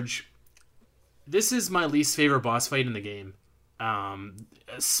George, this is my least favorite boss fight in the game.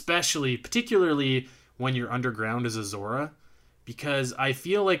 Particularly when you're underground as a Zora, because I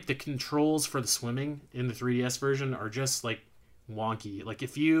feel like the controls for the swimming in the 3DS version are just like wonky. Like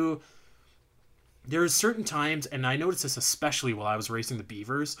there's certain times, and I noticed this especially while I was racing the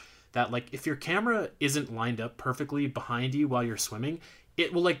beavers, that like if your camera isn't lined up perfectly behind you while you're swimming,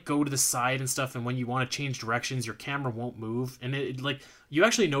 it will like go to the side and stuff, and when you want to change directions, your camera won't move. And it like you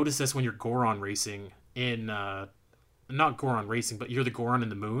actually notice this when you're Goron racing in not Goron racing, but you're the Goron in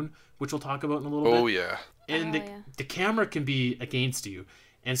the Moon, which we'll talk about in a little bit. Oh yeah. And the camera can be against you.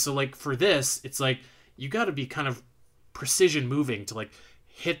 And so like for this, it's like you got to be kind of precision moving to like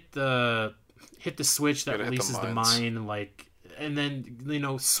hit the switch that releases the mine, and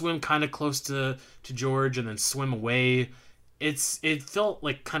then swim kind of close to George and then swim away. it felt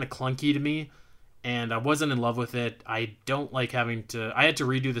like kind of clunky to me, and I wasn't in love with it. I don't like having to. I had to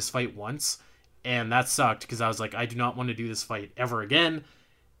redo this fight once, and that sucked because I was like, I do not want to do this fight ever again.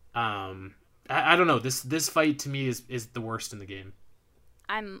 I don't know. This fight to me is the worst in the game.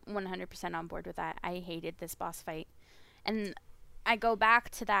 I'm 100% on board with that. I hated this boss fight. And I go back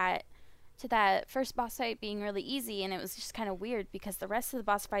to that first boss fight being really easy, and it was just kind of weird because the rest of the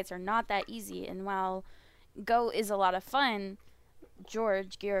boss fights are not that easy. And while Go is a lot of fun,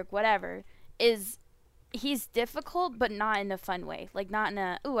 George, Georg, whatever, he's difficult but not in a fun way. Like not in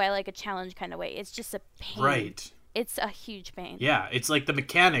a ooh, I like a challenge kind of way. It's just a pain. Right. It's a huge pain. Yeah, it's like the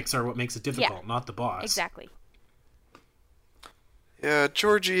mechanics are what makes it difficult, not the boss. Exactly. Yeah,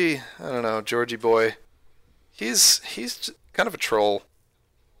 Georgie, I don't know, Georgie boy. He's kind of a troll.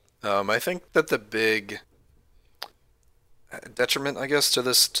 I think that the big detriment, I guess, to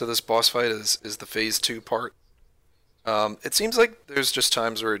this boss fight is the phase 2 part. It seems like there's just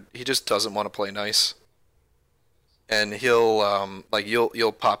times where he just doesn't want to play nice, and he'll like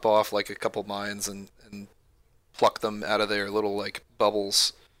you'll pop off like a couple mines and pluck them out of their little like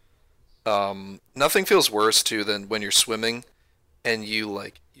bubbles. Nothing feels worse too than when you're swimming and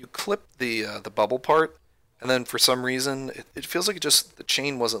you clip the bubble part, and then for some reason it feels like the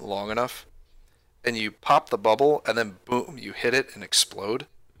chain wasn't long enough, and you pop the bubble and then boom, you hit it and explode.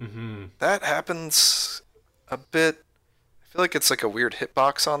 Mm-hmm. That happens a bit. I feel like it's like a weird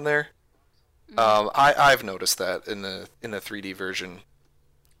hitbox on there. I've noticed that in the 3D version.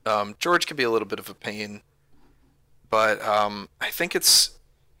 George can be a little bit of a pain, but I think it's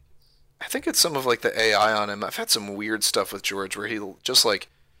some of like the AI on him. I've had some weird stuff with George where he'll just like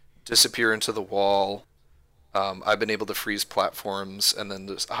disappear into the wall. I've been able to freeze platforms and then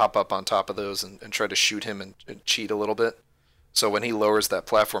just hop up on top of those and try to shoot him and cheat a little bit. So when he lowers that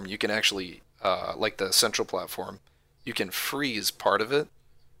platform, you can actually, like the central platform, you can freeze part of it,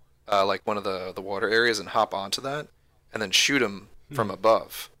 like one of the water areas, and hop onto that, and then shoot him from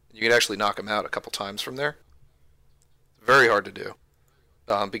above. You can actually knock him out a couple times from there. Very hard to do.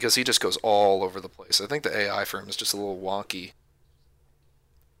 Because he just goes all over the place. I think the AI for him is just a little wonky.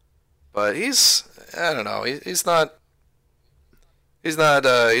 But I don't know, he's no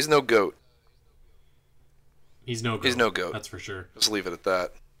goat. He's no goat. He's no goat. That's for sure. Just leave it at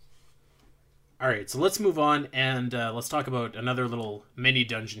that. All right, so let's move on and let's talk about another little mini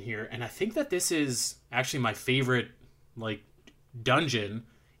dungeon here. And I think that this is actually my favorite like dungeon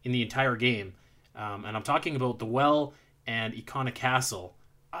in the entire game. And I'm talking about the Well and Icona Castle.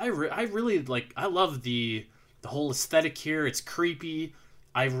 I really like. I love the whole aesthetic here. It's creepy.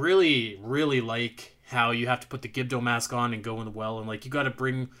 I really like how you have to put the Gibdo mask on and go in the well, and like you got to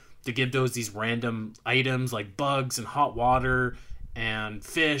bring the Gibdos these random items like bugs and hot water and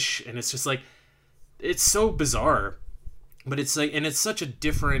fish, and it's just like it's so bizarre, but it's like, and it's such a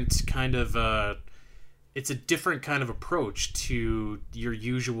different kind of it's a different kind of approach to your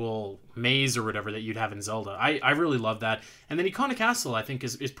usual maze or whatever that you'd have in Zelda. I really love that. And then Icona Castle, I think,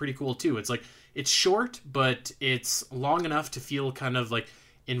 is pretty cool too. It's like, it's short, but it's long enough to feel kind of like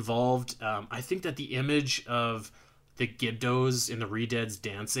involved. I think that the image of the Gibdos in the Re-Deads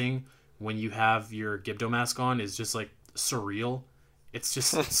dancing when you have your Gibdo mask on is just like surreal. It's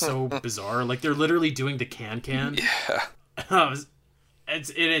just so bizarre. Like they're literally doing the can. Yeah.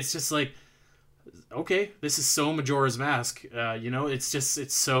 It's just like, okay, this is so Majora's Mask. It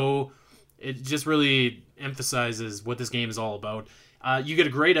just really emphasizes what this game is all about. You get a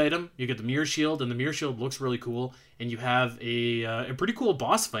great item. You get the Mirror Shield, and the Mirror Shield looks really cool. And you have a pretty cool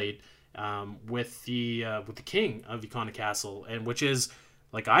boss fight with the king of Icona Castle, and which is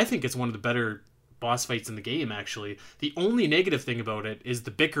like, I think it's one of the better boss fights in the game. Actually, the only negative thing about it is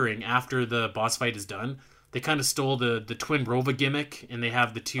the bickering after the boss fight is done. They kind of stole the Twin Rova gimmick, and they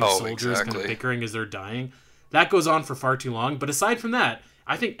have the two soldiers kind of bickering as they're dying. That goes on for far too long. But aside from that,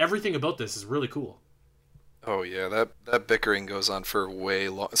 I think everything about this is really cool. Oh yeah, that bickering goes on for way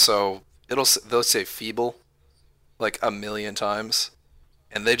long. So they'll say feeble like a million times,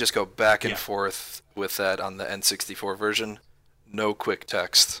 and they just go back and forth with that on the N64 version. No quick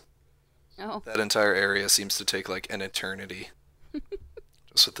text. Oh. That entire area seems to take like an eternity,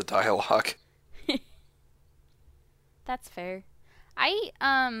 just with the dialogue. That's fair. I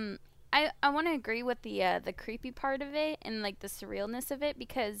want to agree with the creepy part of it and like the surrealness of it,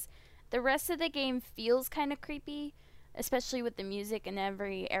 because the rest of the game feels kind of creepy, especially with the music in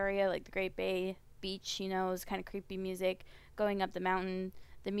every area, like the Great Bay Beach, is kind of creepy music. Going up the mountain,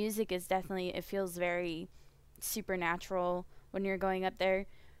 the music is definitely, it feels very supernatural when you're going up there.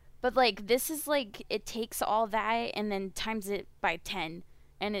 But like this is like, it takes all that and then times it by 10,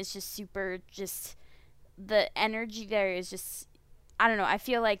 and it's just super the energy there is just, I don't know. I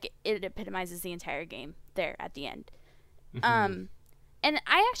feel like it epitomizes the entire game there at the end. Mm-hmm. And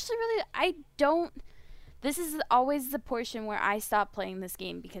I actually really, I don't. This is always the portion where I stop playing this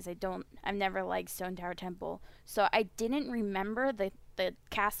game because I've never liked Stone Tower Temple. So I didn't remember the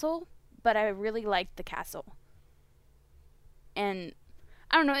castle, but I really liked the castle. And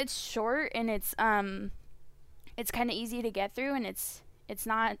I don't know, it's short and it's kind of easy to get through, and it's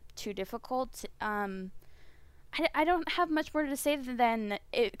not too difficult. I don't have much more to say than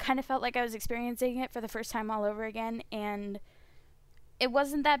it kind of felt like I was experiencing it for the first time all over again, and it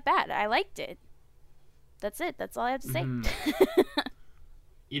wasn't that bad. I liked it. That's it. That's all I have to say.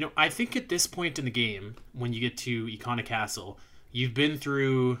 Mm-hmm. I think at this point in the game, when you get to Icona Castle, you've been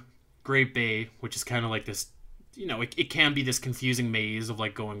through Great Bay, which is kind of like this, it can be this confusing maze of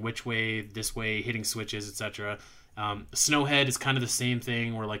like going which way, this way, hitting switches, etc. Snowhead is kind of the same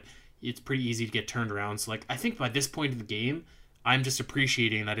thing where like it's pretty easy to get turned around. So like I think by this point in the game, I'm just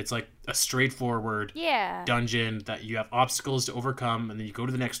appreciating that it's like a straightforward dungeon that you have obstacles to overcome, and then you go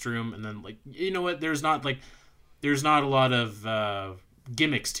to the next room, and then like there's not a lot of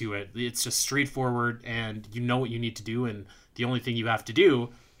gimmicks to it. It's just straightforward, and you know what you need to do, and the only thing you have to do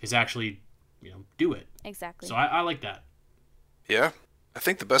is actually do it. Exactly. So I like that. Yeah. I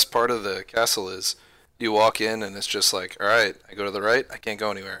think the best part of the castle is you walk in and it's just like, all right, I go to the right, I can't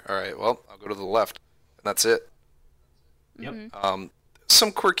go anywhere. All right, well, I'll go to the left, and that's it. Yep.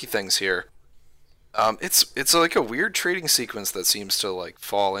 Some quirky things here. It's like a weird trading sequence that seems to like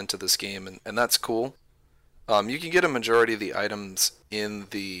fall into this game, and that's cool. You can get a majority of the items in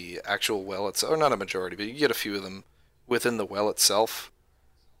the actual well itself, or not a majority, but you can get a few of them within the well itself.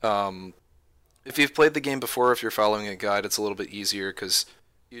 If you've played the game before, if you're following a guide, it's a little bit easier because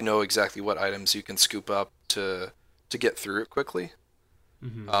you know exactly what items you can scoop up to get through it quickly.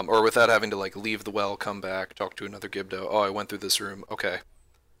 Mm-hmm. Or without having to like leave the well, come back, talk to another Gibdo. Oh, I went through this room. Okay.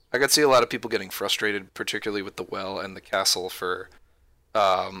 I could see a lot of people getting frustrated, particularly with the well and the castle, for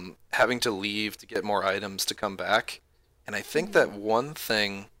having to leave to get more items to come back. And I think that one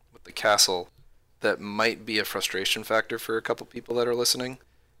thing with the castle that might be a frustration factor for a couple people that are listening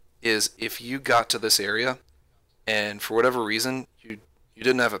is if you got to this area and for whatever reason you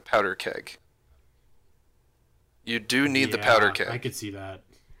didn't have a powder keg. You do need the powder keg. I could see that.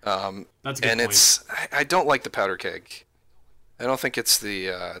 That's a good point. I don't like the powder keg. I don't think it's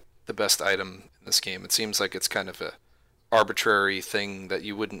the best item in this game. It seems like it's kind of a arbitrary thing that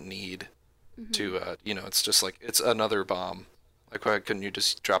you wouldn't need to it's just like it's another bomb. Like why couldn't you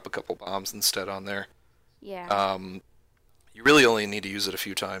just drop a couple bombs instead on there? Yeah. You really only need to use it a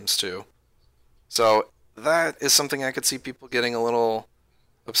few times too. So that is something I could see people getting a little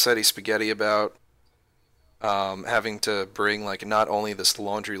upsetty spaghetti about. Having to bring like not only this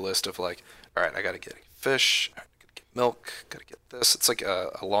laundry list of like, all right, I gotta get fish, I gotta get milk, gotta get this. It's like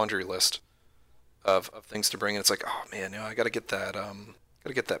a laundry list of things to bring, and it's like, oh man, I gotta get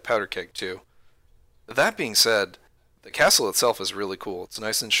that powder keg too. That being said, the castle itself is really cool. It's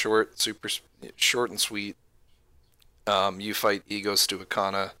nice and short, super short and sweet. You fight Egos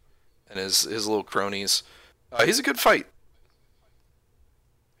Stuakana and his little cronies. He's a good fight.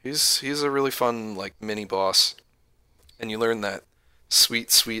 He's a really fun like mini boss, and you learn that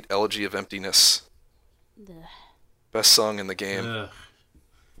sweet sweet elegy of emptiness. Ugh. Best song in the game. Ugh.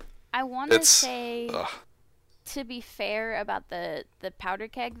 I want to say, to be fair about the powder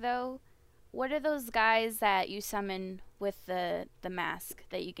keg though, what are those guys that you summon with the mask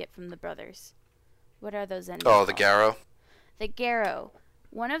that you get from the brothers? What are those enemies? Oh, the Garrow. The Garrow.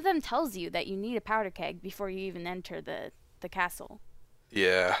 One of them tells you that you need a powder keg before you even enter the castle.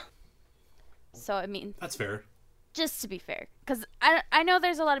 Yeah. So I mean, that's fair. Just to be fair, because I know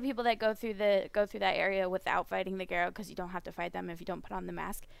there's a lot of people that go through that area without fighting the Garrow because you don't have to fight them if you don't put on the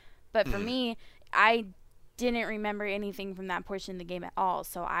mask. But for me, I didn't remember anything from that portion of the game at all,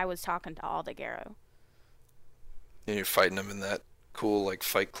 so I was talking to all the Garrow. And you're fighting them in that cool like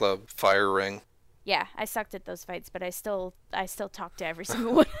Fight Club fire ring. Yeah, I sucked at those fights, but I still talked to every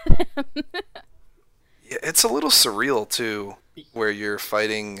single one of them. Yeah, it's a little surreal too, where you're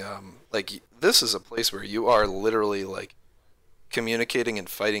fighting. Like this is a place where you are literally like communicating and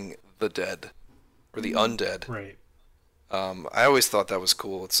fighting the dead or the undead. Right. I always thought that was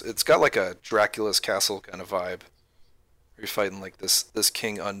cool. It's got like a Dracula's castle kind of vibe. You're fighting like this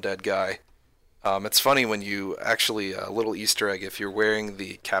king undead guy. It's funny when you actually a little Easter egg if you're wearing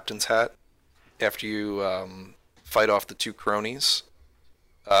the captain's hat after you fight off the two cronies.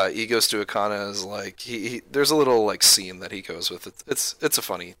 Egos Stuakana is like he there's a little like scene that he goes with. It's a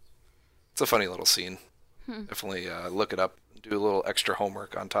funny little scene. Definitely look it up. Do a little extra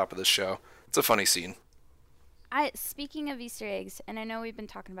homework on top of this show. It's a funny scene. I speaking of Easter eggs, and I know we've been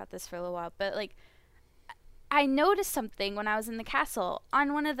talking about this for a little while, but like I noticed something when I was in the castle.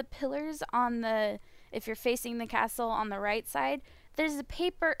 On one of the pillars on the if you're facing the castle on the right side, there's a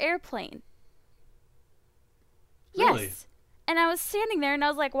paper airplane. Really? Yes. And I was standing there and I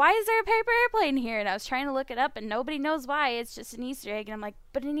was like, why is there a paper airplane here? And I was trying to look it up and nobody knows why. It's just an Easter egg. And I'm like,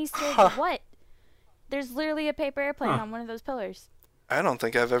 but an Easter egg of what? There's literally a paper airplane on one of those pillars. I don't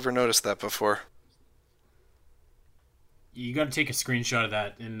think I've ever noticed that before. You got to take a screenshot of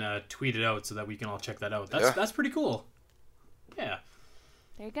that and tweet it out so that we can all check that out. That's pretty cool. Yeah.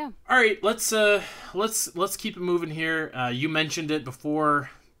 There you go. All right, let's keep it moving here. You mentioned it before,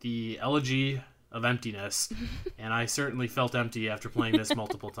 the Elegy of Emptiness, and I certainly felt empty after playing this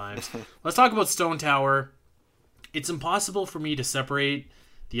multiple times. Let's talk about Stone Tower. It's impossible for me to separate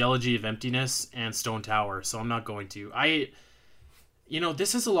the Elegy of Emptiness and Stone Tower, so I'm not going to.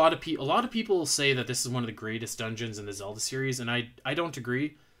 This is a lot of people say that this is one of the greatest dungeons in the Zelda series, and I don't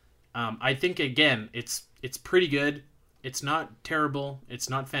agree. I think again, it's pretty good. It's not terrible. It's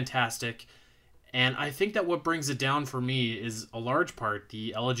not fantastic. And I think that what brings it down for me is a large part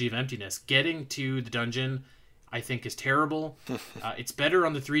the Elegy of Emptiness. Getting to the dungeon, I think, is terrible. It's better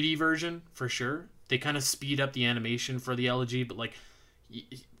on the 3D version, for sure. They kind of speed up the animation for the Elegy, but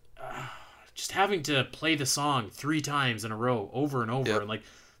just having to play the song 3 times in a row, over and over, and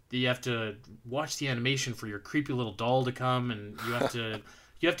you have to watch the animation for your creepy little doll to come, and you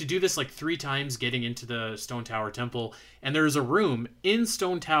have to do this 3 times getting into the Stone Tower Temple. And there's a room in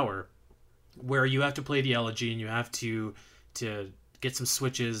Stone Tower where you have to play the Elegy and you have to get some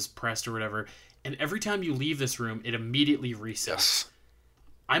switches pressed or whatever. And every time you leave this room, it immediately resets. Yes.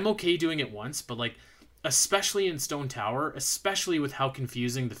 I'm okay doing it once, but especially in Stone Tower, especially with how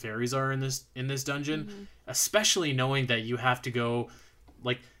confusing the fairies are in this dungeon, especially knowing that you have to go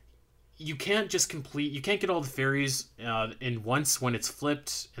you can't get all the fairies in once when it's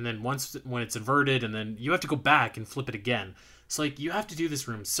flipped, and then once when it's inverted, and then you have to go back and flip it again. So you have to do this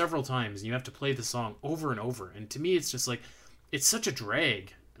room several times, and you have to play the song over and over. And to me, it's just it's such a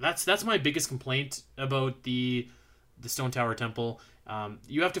drag. That's my biggest complaint about the Stone Tower Temple.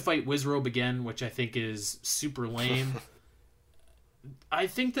 You have to fight Wizrobe again, which I think is super lame. I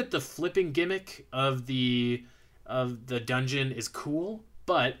think that the flipping gimmick of the dungeon is cool,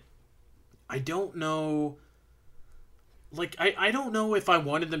 but I don't know. I don't know if I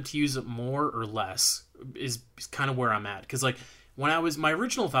wanted them to use it more or less. Is kind of where I'm at, because my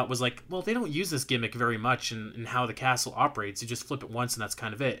original thought was well, they don't use this gimmick very much in how the castle operates. You just flip it once and that's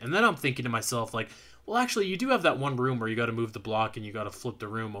kind of it. And then I'm thinking to myself well, actually, you do have that one room where you got to move the block and you got to flip the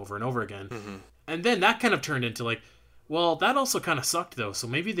room over and over again. Mm-hmm. And then that kind of turned into well, that also kind of sucked though. So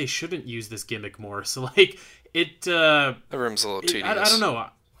maybe they shouldn't use this gimmick more. So it. The room's a little tedious. I don't know.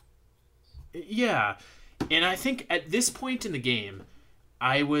 Yeah, and I think at this point in the game,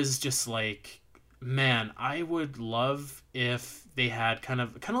 I was just man, I would love if they had kind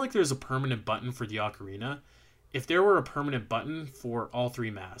of like there's a permanent button for the ocarina, if there were a permanent button for all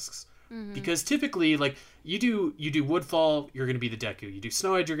 3 masks. Mm-hmm. Because typically, you do Woodfall, you're going to be the Deku. You do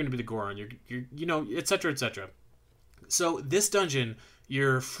Snow Edge, you're going to be the Goron. You're etc. etc. So this dungeon,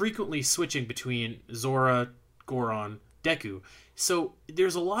 you're frequently switching between Zora, Goron, Deku. So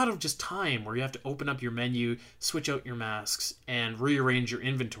there's a lot of just time where you have to open up your menu, switch out your masks, and rearrange your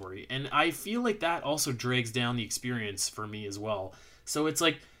inventory. And I feel like that also drags down the experience for me as well. So it's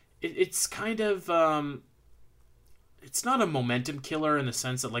it's kind of it's not a momentum killer in the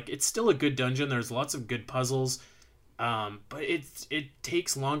sense that it's still a good dungeon. There's lots of good puzzles, but it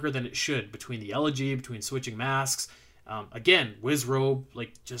takes longer than it should between the Elegy, between switching masks. Again, Wizrobe,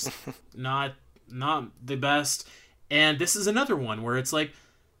 just not the best. And this is another one where it's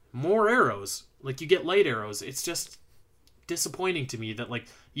more arrows. You get light arrows. It's just disappointing to me that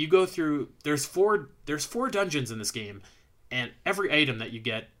you go through. There's four dungeons in this game, and every item that you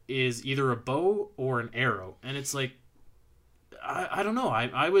get is either a bow or an arrow. And it's I don't know.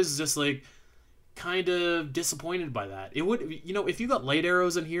 I was just kind of disappointed by that. It would, if you got light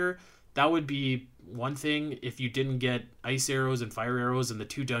arrows in here, that would be one thing. If you didn't get ice arrows and fire arrows in the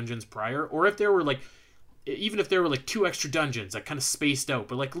 2 dungeons prior, or if there were even if there were 2 extra dungeons that kind of spaced out,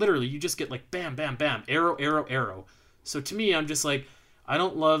 but literally you just get bam, bam, bam, arrow, arrow, arrow. So to me, I'm just I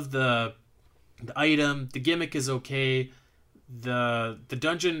don't love the item. The gimmick is okay. The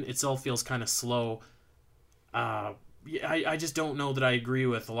dungeon itself feels kind of slow. I just don't know that I agree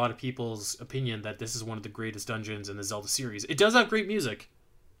with a lot of people's opinion that this is one of the greatest dungeons in the Zelda series. It does have great music.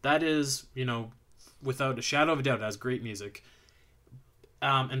 That is, without a shadow of a doubt, it has great music.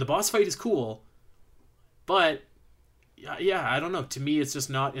 And the boss fight is cool. But yeah, I don't know. To me, it's just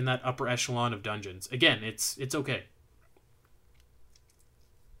not in that upper echelon of dungeons. Again, it's okay.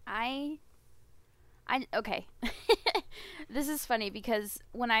 I okay. This is funny because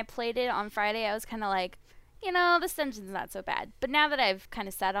when I played it on Friday, I was kind of like, this dungeon's not so bad. But now that I've kind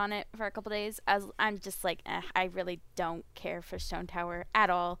of sat on it for a couple days, I'm just like, I really don't care for Stone Tower at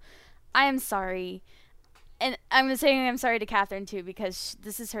all. I am sorry. And I'm saying I'm sorry to Catherine too, because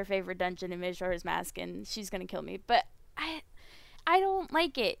this is her favorite dungeon in Majora's Mask, and she's gonna kill me. But I don't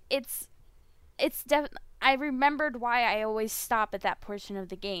like it. It's I remembered why I always stop at that portion of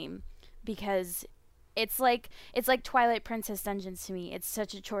the game, because it's like Twilight Princess dungeons to me. It's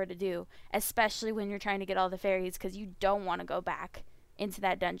such a chore to do, especially when you're trying to get all the fairies, because you don't want to go back into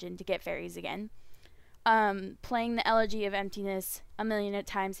that dungeon to get fairies again. Playing the Elegy of Emptiness a million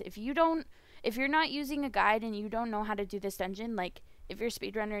times. If you're not using a guide and you don't know how to do this dungeon, like if you're a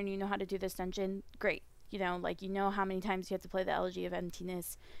speedrunner and you know how to do this dungeon, great. You know how many times you have to play the Elegy of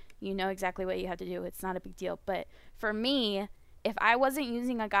Emptiness. You know exactly what you have to do. It's not a big deal. But for me, if I wasn't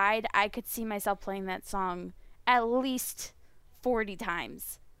using a guide, I could see myself playing that song at least 40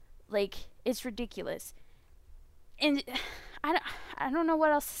 times. Like, it's ridiculous. And I don't know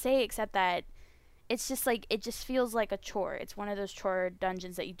what else to say except that it's just like, it just feels like a chore. It's one of those chore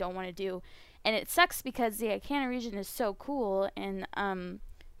dungeons that you don't want to do. And it sucks because the Icana region is so cool and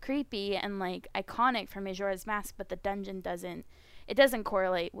creepy and like iconic for Majora's Mask, but the dungeon doesn't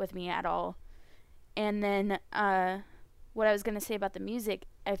correlate with me at all. And then what I was going to say about the music,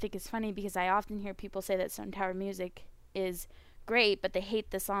 I think is funny because I often hear people say that Stone Tower music is great, but they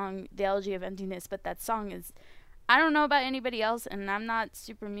hate the song The Elegy of Emptiness. But that song is, I don't know about anybody else, and I'm not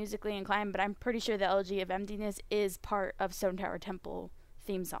super musically inclined, but I'm pretty sure The Elegy of Emptiness is part of Stone Tower Temple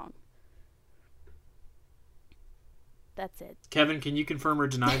theme song. That's it. Kevin, can you confirm or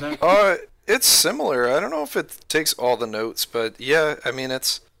deny that? It's similar. I don't know if it takes all the notes, but yeah, I mean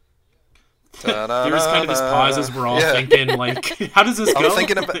it's. There was kind of this pause as we're all thinking, like, how does this go? I'm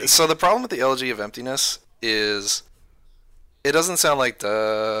thinking about. So the problem with the Elegy of Emptiness is, it doesn't sound like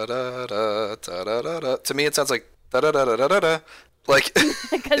da da da da da da da. To me, it sounds like da da da da da da. Like,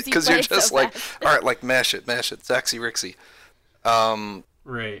 because you're just so like, all right, like mash it, Zaxy Rixie.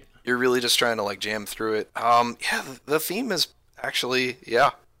 Right. You're really just trying to like jam through it. Yeah, the theme is actually,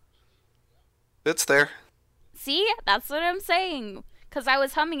 it's there. See, that's what I'm saying. Because I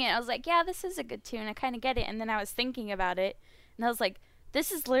was humming it, I was like, yeah, this is a good tune. I kind of get it. And then I was thinking about it, and I was like,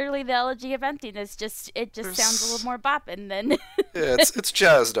 this is literally the Elegy of Emptiness. It just sounds a little more bopping than. Yeah, it's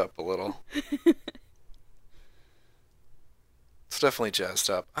jazzed up a little. It's definitely jazzed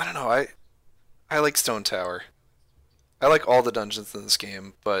up. I don't know. I like Stone Tower. I like all the dungeons in this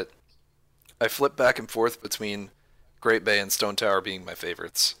game, but I flip back and forth between Great Bay and Stone Tower being my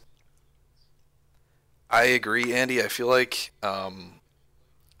favorites. I agree, Andy. I feel like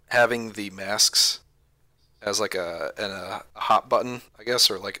having the masks as like a hot button, I guess,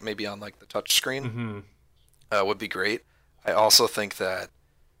 or like maybe on like the touch screen, would be great. I also think that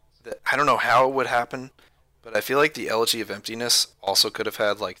I don't know how it would happen, but I feel like the Elegy of Emptiness also could have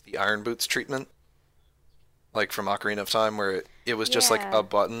had like the Iron Boots treatment, like from Ocarina of Time, where it was just like a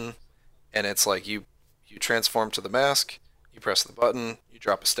button, and it's like you transform to the mask, you press the button, you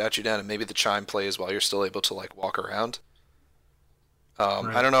drop a statue down, and maybe the chime plays while you're still able to like walk around.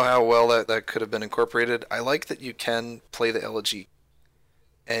 Right. I don't know how well that could have been incorporated. I like that you can play the elegy,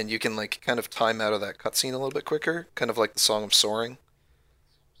 and you can like kind of time out of that cutscene a little bit quicker, kind of like the Song of Soaring.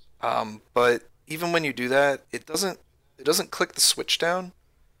 But even when you do that, it doesn't click the switch down.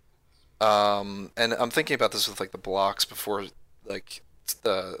 And I'm thinking about this with like the blocks before like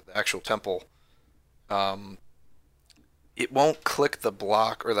the actual temple. It won't click the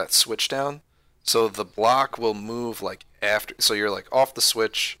block or that switch down, so the block will move like after. So you're like off the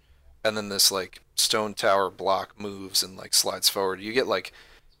switch, and then this like stone tower block moves and like slides forward. You get like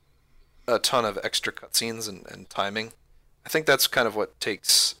a ton of extra cutscenes and timing. I think that's kind of what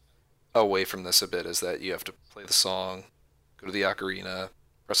takes away from this a bit, is that you have to play the song, go to the ocarina,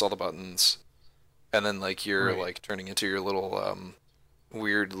 press all the buttons, and then like you're like turning into your little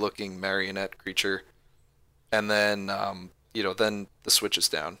weird looking marionette creature, and then then the switch is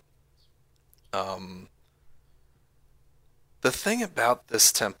down. The thing about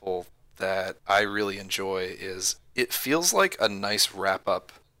this temple that I really enjoy is it feels like a nice wrap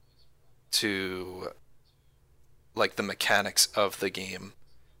up to like the mechanics of the game,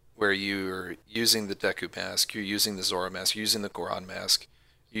 where you're using the Deku mask, you're using the Zora mask, you're using the Goron mask,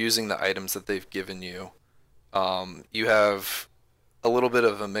 you're using the items that they've given you. You have a little bit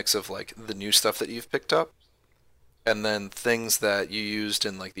of a mix of like the new stuff that you've picked up, and then things that you used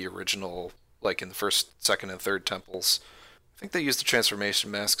in like the original like in the first, second, and third temples. I think they use the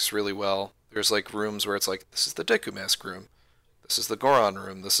transformation masks really well. There's like rooms where it's like, this is the Deku mask room, this is the Goron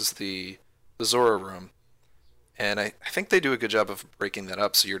room, this is the Zora room. And I think they do a good job of breaking that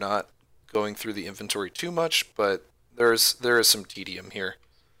up so you're not going through the inventory too much, but there is some tedium here.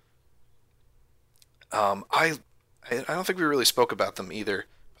 I don't think we really spoke about them either.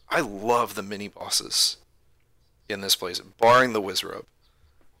 I love the mini bosses in this place, barring the Wizrobe.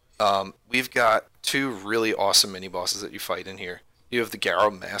 We've got two really awesome mini bosses that you fight in here. You have the Garrow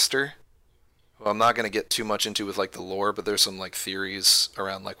Master, who I'm not going to get too much into with like the lore, but there's some like theories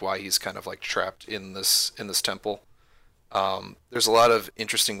around like why he's kind of like trapped in this temple. There's a lot of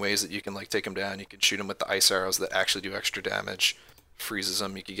interesting ways that you can like take him down. You can shoot him with the ice arrows that actually do extra damage. Freezes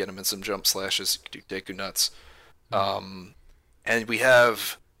him. You can get him in some jump slashes. You can do Deku Nuts. And we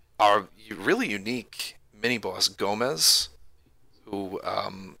have our really unique mini boss Gomez, who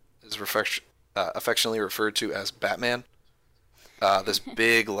is affectionately referred to as Batman. This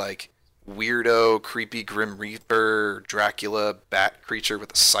big like weirdo, creepy Grim Reaper, Dracula bat creature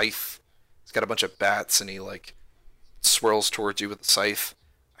with a scythe. He's got a bunch of bats and he like swirls towards you with a scythe.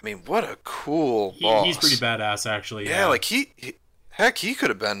 I mean, what a cool boss. He's pretty badass, actually. Yeah, like he could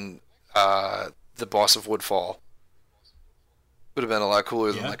have been the boss of Woodfall. Would have been a lot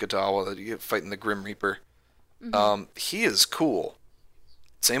cooler than like Adawa that you get fighting the Grim Reaper. He is cool.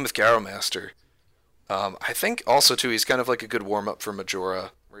 Same with Garrow Master. I think also too he's kind of like a good warm up for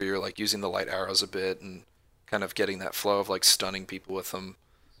Majora, where you're like using the light arrows a bit and kind of getting that flow of like stunning people with them.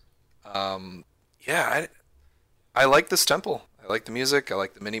 I like this temple. I like the music. I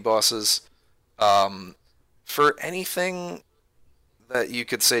like the mini bosses. For anything that you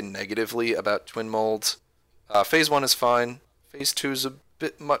could say negatively about Twin Mold, Phase 1 is fine. Phase 2 is a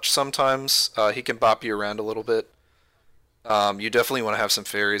bit much sometimes. He can bop you around a little bit. You definitely want to have some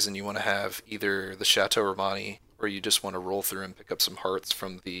fairies, and you want to have either the Chateau Romani, or you just want to roll through and pick up some hearts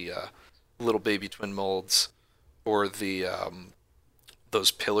from the little baby Twin Molds, or the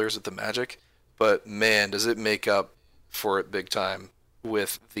those pillars with the magic. But man, does it make up for it big time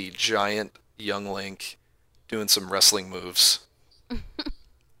with the giant young Link doing some wrestling moves.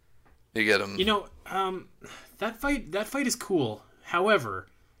 You get him. You know, that fight is cool. However,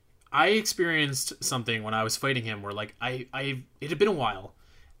 I experienced something when I was fighting him where like it had been a while,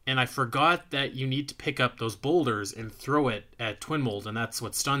 and I forgot that you need to pick up those boulders and throw it at Twin Mold, and that's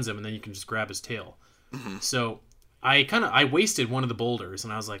what stuns him, and then you can just grab his tail. So I wasted one of the boulders,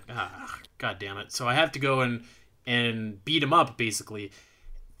 and I was like, god damn it. So I have to go and beat him up, basically.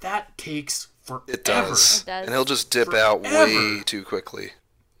 That takes forever. It does. And he'll just dip out way too quickly.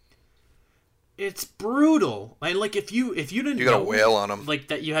 It's brutal. Like if you didn't you gotta wail on him. Like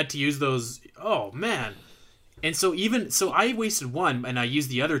that you had to use those. Oh man. And so I wasted one and I used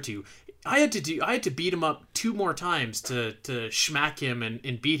the other two. I had to beat him up 2 more times to schmack him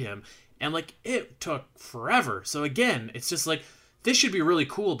and beat him. And like it took forever. So again, it's just like this should be really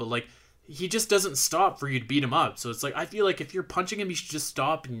cool, but like he just doesn't stop for you to beat him up. So it's like I feel like if you're punching him, you should just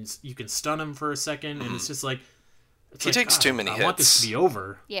stop and you can stun him for a second. And it's just like he takes too many hits. I want this to be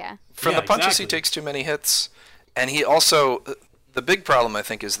over. Yeah. For the punches, he takes too many hits, and he also the big problem I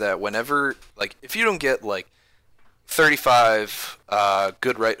think is that whenever like if you don't get like 35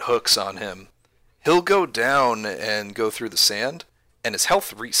 good right hooks on him, he'll go down and go through the sand, and his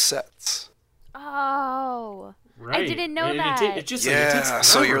health resets. Oh. Right. I didn't know and that. It takes forever.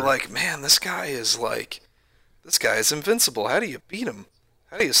 So you're like, man, this guy is invincible. How do you beat him?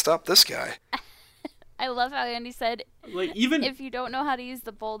 How do you stop this guy? I love how Andy said, like even if you don't know how to use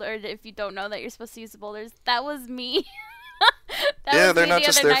the boulder, if you don't know that you're supposed to use the boulders, that was me. They're not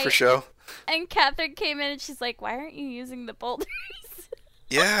just there for show. And Catherine came in and she's like, why aren't you using the boulders?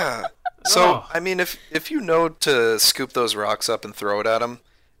 Yeah. So, I mean, if you know to scoop those rocks up and throw it at him,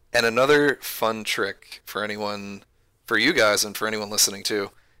 and another fun trick for you guys and for anyone listening too,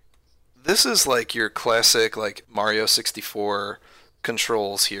 this is like your classic like Mario 64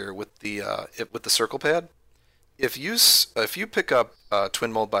 controls here with the circle pad. If you pick up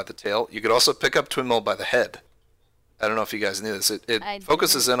Twin Mold by the tail, you could also pick up Twin Mold by the head. I don't know if you guys knew this. It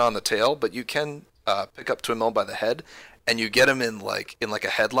focuses in on the tail, but you can pick up Twin Mold by the head, and you get him in like a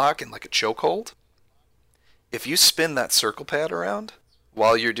headlock, in like a chokehold. If you spin that circle pad around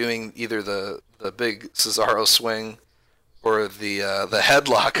while you're doing either the big Cesaro swing or the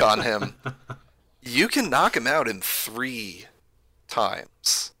headlock on him, you can knock him out in 3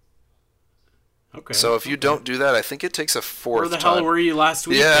 times. Okay. So if you don't do that, I think it takes a 4th time. Where the hell were you last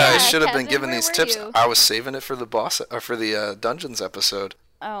week? Yeah, I should have been Kevin, given where these were tips. you? I was saving it for the boss or for the dungeons episode.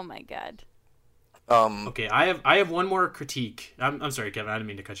 Oh my god. Okay, I have one more critique. I'm sorry, Kevin. I didn't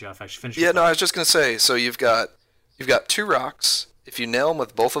mean to cut you off. Actually, finish your Yeah, no, I thought. was just gonna say. So you've got two rocks. If you nail him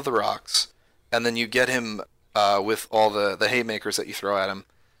with both of the rocks, and then you get him with all the haymakers that you throw at him,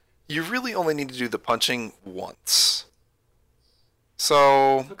 you really only need to do the punching once.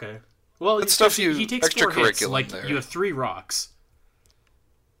 So Okay. Well, it's stuff he takes 4 hits. extracurriculum Like there. you have 3 rocks.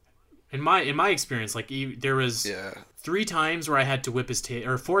 In my experience, like there was Yeah. 3 times where I had to whip his tail,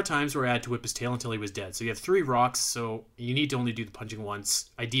 or 4 times where I had to whip his tail until he was dead. So you have 3 rocks, so you need to only do the punching once,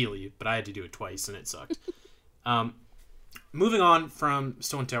 ideally. But I had to do it twice, and it sucked. um, Moving on from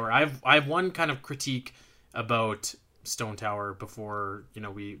Stone Tower, I have one kind of critique about Stone Tower before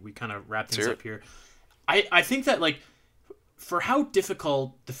we kind of wrap things Sure. up here. I think that like for how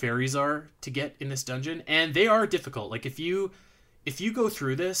difficult the fairies are to get in this dungeon, and they are difficult. Like if you go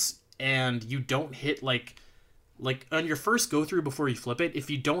through this and you don't hit like on your first go through before you flip it, if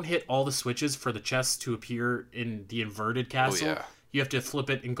you don't hit all the switches for the chests to appear in the inverted castle, yeah. you have to flip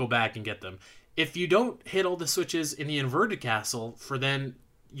it and go back and get them. If you don't hit all the switches in the inverted castle, for then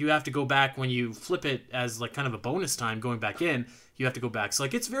you have to go back when you flip it as like kind of a bonus time going back in, you have to go back. So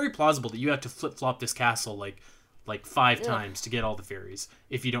like it's very plausible that you have to flip flop this castle like 5 times to get all the fairies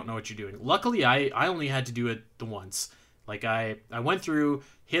if you don't know what you're doing. Luckily I only had to do it the once. Like I went through,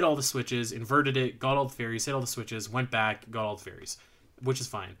 hit all the switches, inverted it, got all the fairies, hit all the switches, went back, got all the fairies, which is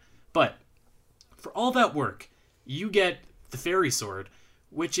fine. But for all that work, you get the fairy sword,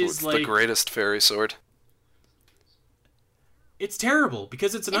 which is It's like the greatest fairy sword. it's terrible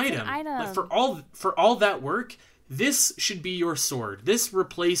because it's an It's an item. item. Like, for all that work, this should be your sword. This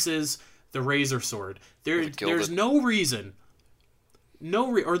replaces the razor sword. There's gilded. no reason,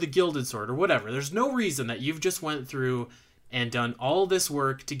 or the gilded sword or whatever. There's no reason that you've just went through and done all this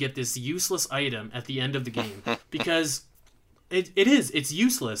work to get this useless item at the end of the game because it's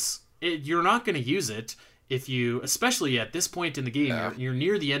useless. You're not going to use it if you, especially at this point in the game, Yeah. you're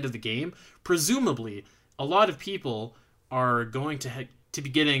near the end of the game. Presumably, a lot of people are going to be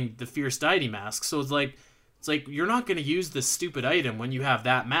getting the Fierce Deity mask. So it's like you're not going to use this stupid item when you have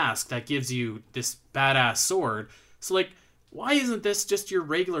that mask that gives you this badass sword. So like, why isn't this just your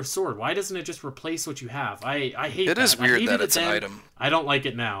regular sword? Why doesn't it just replace what you have? I hate that. It is I weird hated that it it's an then. item. I don't like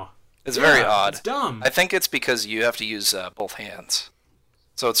it now. It's Yeah, very odd. It's dumb. I think it's because you have to use both hands.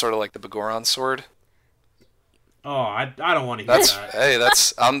 So it's sort of like the Begoron sword. Oh, I don't want to hear that.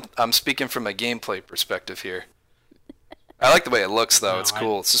 Hey, I'm speaking from a gameplay perspective here. I like the way it looks though. No, It's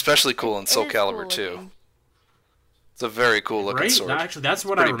cool. It's especially cool in It is Soul cool Calibur 2. looking. It's a very cool looking Right? sword. Actually, that's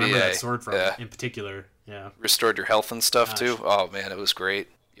what I Pretty remember BA. that sword from Yeah. in particular. Yeah. Restored your health and stuff Gosh. too. Oh man, it was great.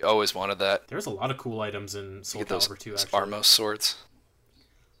 You always wanted that. There's a lot of cool items in Soul Get those Calibur 2, actually. Armos swords.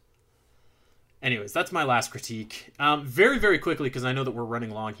 Anyways, that's my last critique. Very, very quickly, because I know that we're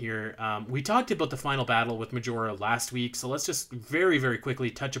running long here. We talked about the final battle with Majora last week, so let's just very, very quickly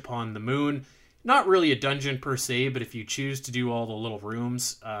touch upon the moon. Not really a dungeon per se, but if you choose to do all the little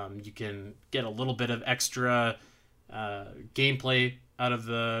rooms, you can get a little bit of extra gameplay out of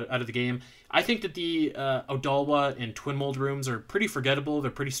the game. I think that the Odalwa and Twin Mold rooms are pretty forgettable.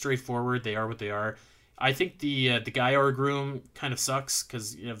 They're pretty straightforward. They are what they are. I think the Gaiorg room kind of sucks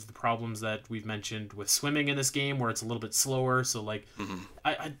because of the problems that we've mentioned with swimming in this game, where it's a little bit slower. So like,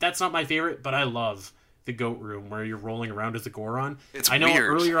 that's not my favorite, but I love the goat room where you're rolling around as a Goron. It's I know weird.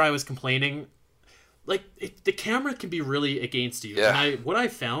 earlier I was complaining, like the camera can be really against you. Yeah. And what I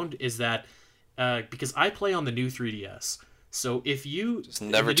found is that because I play on the new 3DS, so if you Just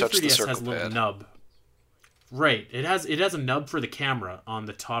never the new touch the 3DS circle has a little pad. nub. Right. It has a nub for the camera on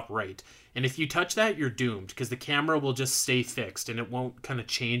the top right. And if you touch that, you're doomed because the camera will just stay fixed and it won't kind of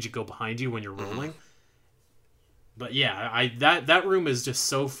change and go behind you when you're rolling. But yeah, that room is just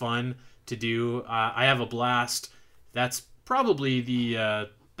so fun to do. I have a blast. That's probably the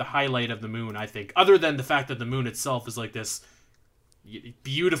highlight of the moon, I think. Other than the fact that the moon itself is like this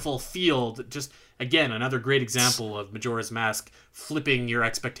beautiful field. Just again, another great example of Majora's Mask flipping your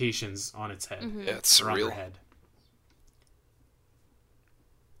expectations on its head. Yeah, it's Or on her surreal. head.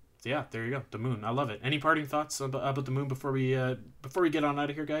 So yeah, there you go. The moon. I love it. Any parting thoughts about the moon before we get on out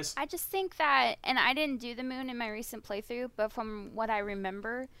of here, guys? I just think that, and I didn't do the moon in my recent playthrough, but from what I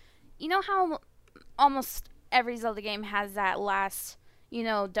remember, you know how almost every Zelda game has that last,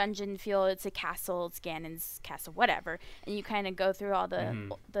 dungeon feel. It's a castle, it's Ganon's castle, whatever, and you kind of go through all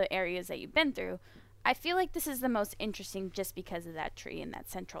the areas that you've been through. I feel like this is the most interesting just because of that tree in that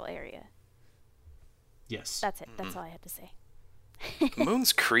central area. Yes. That's it. That's all I had to say. The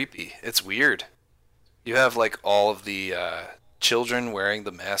moon's creepy. It's weird. You have like all of the children wearing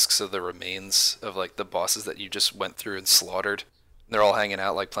the masks of the remains of like the bosses that you just went through and slaughtered. They're all hanging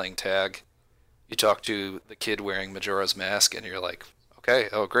out like playing tag. you talk to the kid wearing Majora's Mask, and you're like, okay,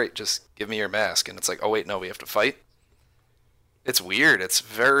 oh great, just give me your mask, and it's like, oh wait, no, we have to fight. It's weird. It's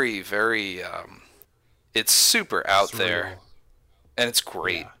very, very. It's super out Surreal. there, and it's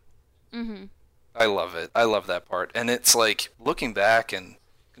great. Yeah. Mm-hmm. I love it. I love that part, and it's like looking back and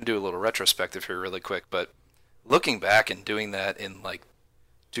can do a little retrospective here really quick, but looking back and doing that in like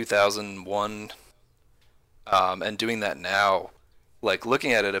 2001, and doing that now, like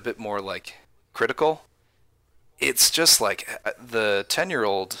looking at it a bit more like critical. It's just like the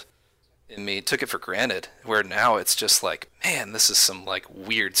 10-year-old in me took it for granted, where now it's just like, man, this is some like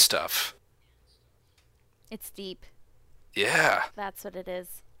weird stuff. It's deep. Yeah, That's what it is.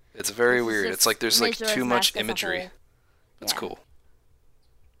 it's very This is weird. just It's like there's like Majora's too much Mask as a imagery. whole. That's Yeah. cool.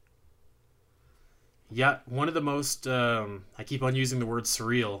 Yeah, one of the most I keep on using the word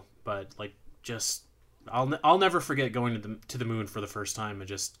surreal, but like just I'll never forget going to the moon for the first time and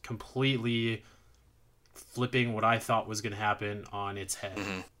just completely flipping what I thought was going to happen on its head.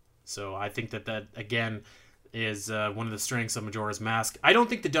 Mm-hmm. So I think that again is one of the strengths of Majora's Mask. I don't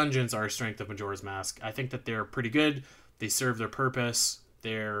think the dungeons are a strength of Majora's Mask. I think that they're pretty good. They serve their purpose.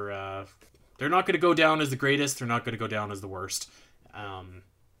 They're not going to go down as the greatest. They're not going to go down as the worst.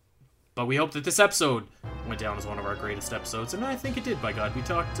 But we hope that this episode went down as one of our greatest episodes, and I think it did, by God. We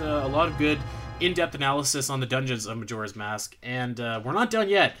talked a lot of good, in-depth analysis on the dungeons of Majora's Mask, and we're not done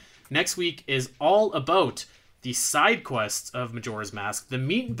yet. Next week is all about the side quests of Majora's Mask, the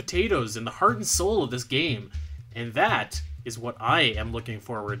meat and potatoes and the heart and soul of this game, and that is what I am looking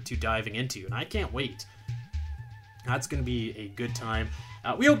forward to diving into, and I can't wait. That's going to be a good time.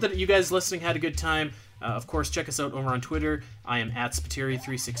 We hope that you guys listening had a good time. Of course, check us out over on Twitter. I am at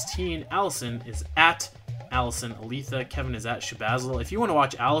Spiteri316. Allison is at Allison Aletha. Kevin is at Shabazzle. If you want to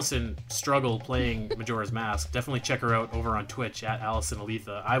watch Allison struggle playing Majora's Mask, definitely check her out over on Twitch at Allison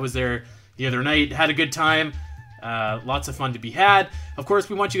Aletha. I was there the other night, had a good time. Lots of fun to be had. Of course,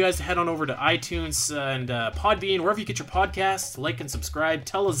 we want you guys to head on over to iTunes and Podbean, wherever you get your podcasts. Like and subscribe.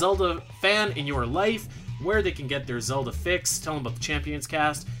 Tell a Zelda fan in your life where they can get their Zelda fix. Tell them about the Champions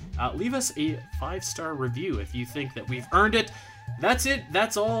Cast. Leave us a 5-star review if you think that we've earned it. That's it.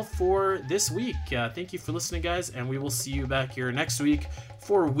 That's all for this week. Thank you for listening, guys, and we will see you back here next week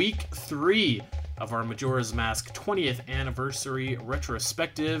for week 3 of our Majora's Mask 20th anniversary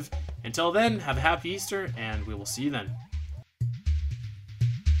retrospective. Until then, have a happy Easter, and we will see you then.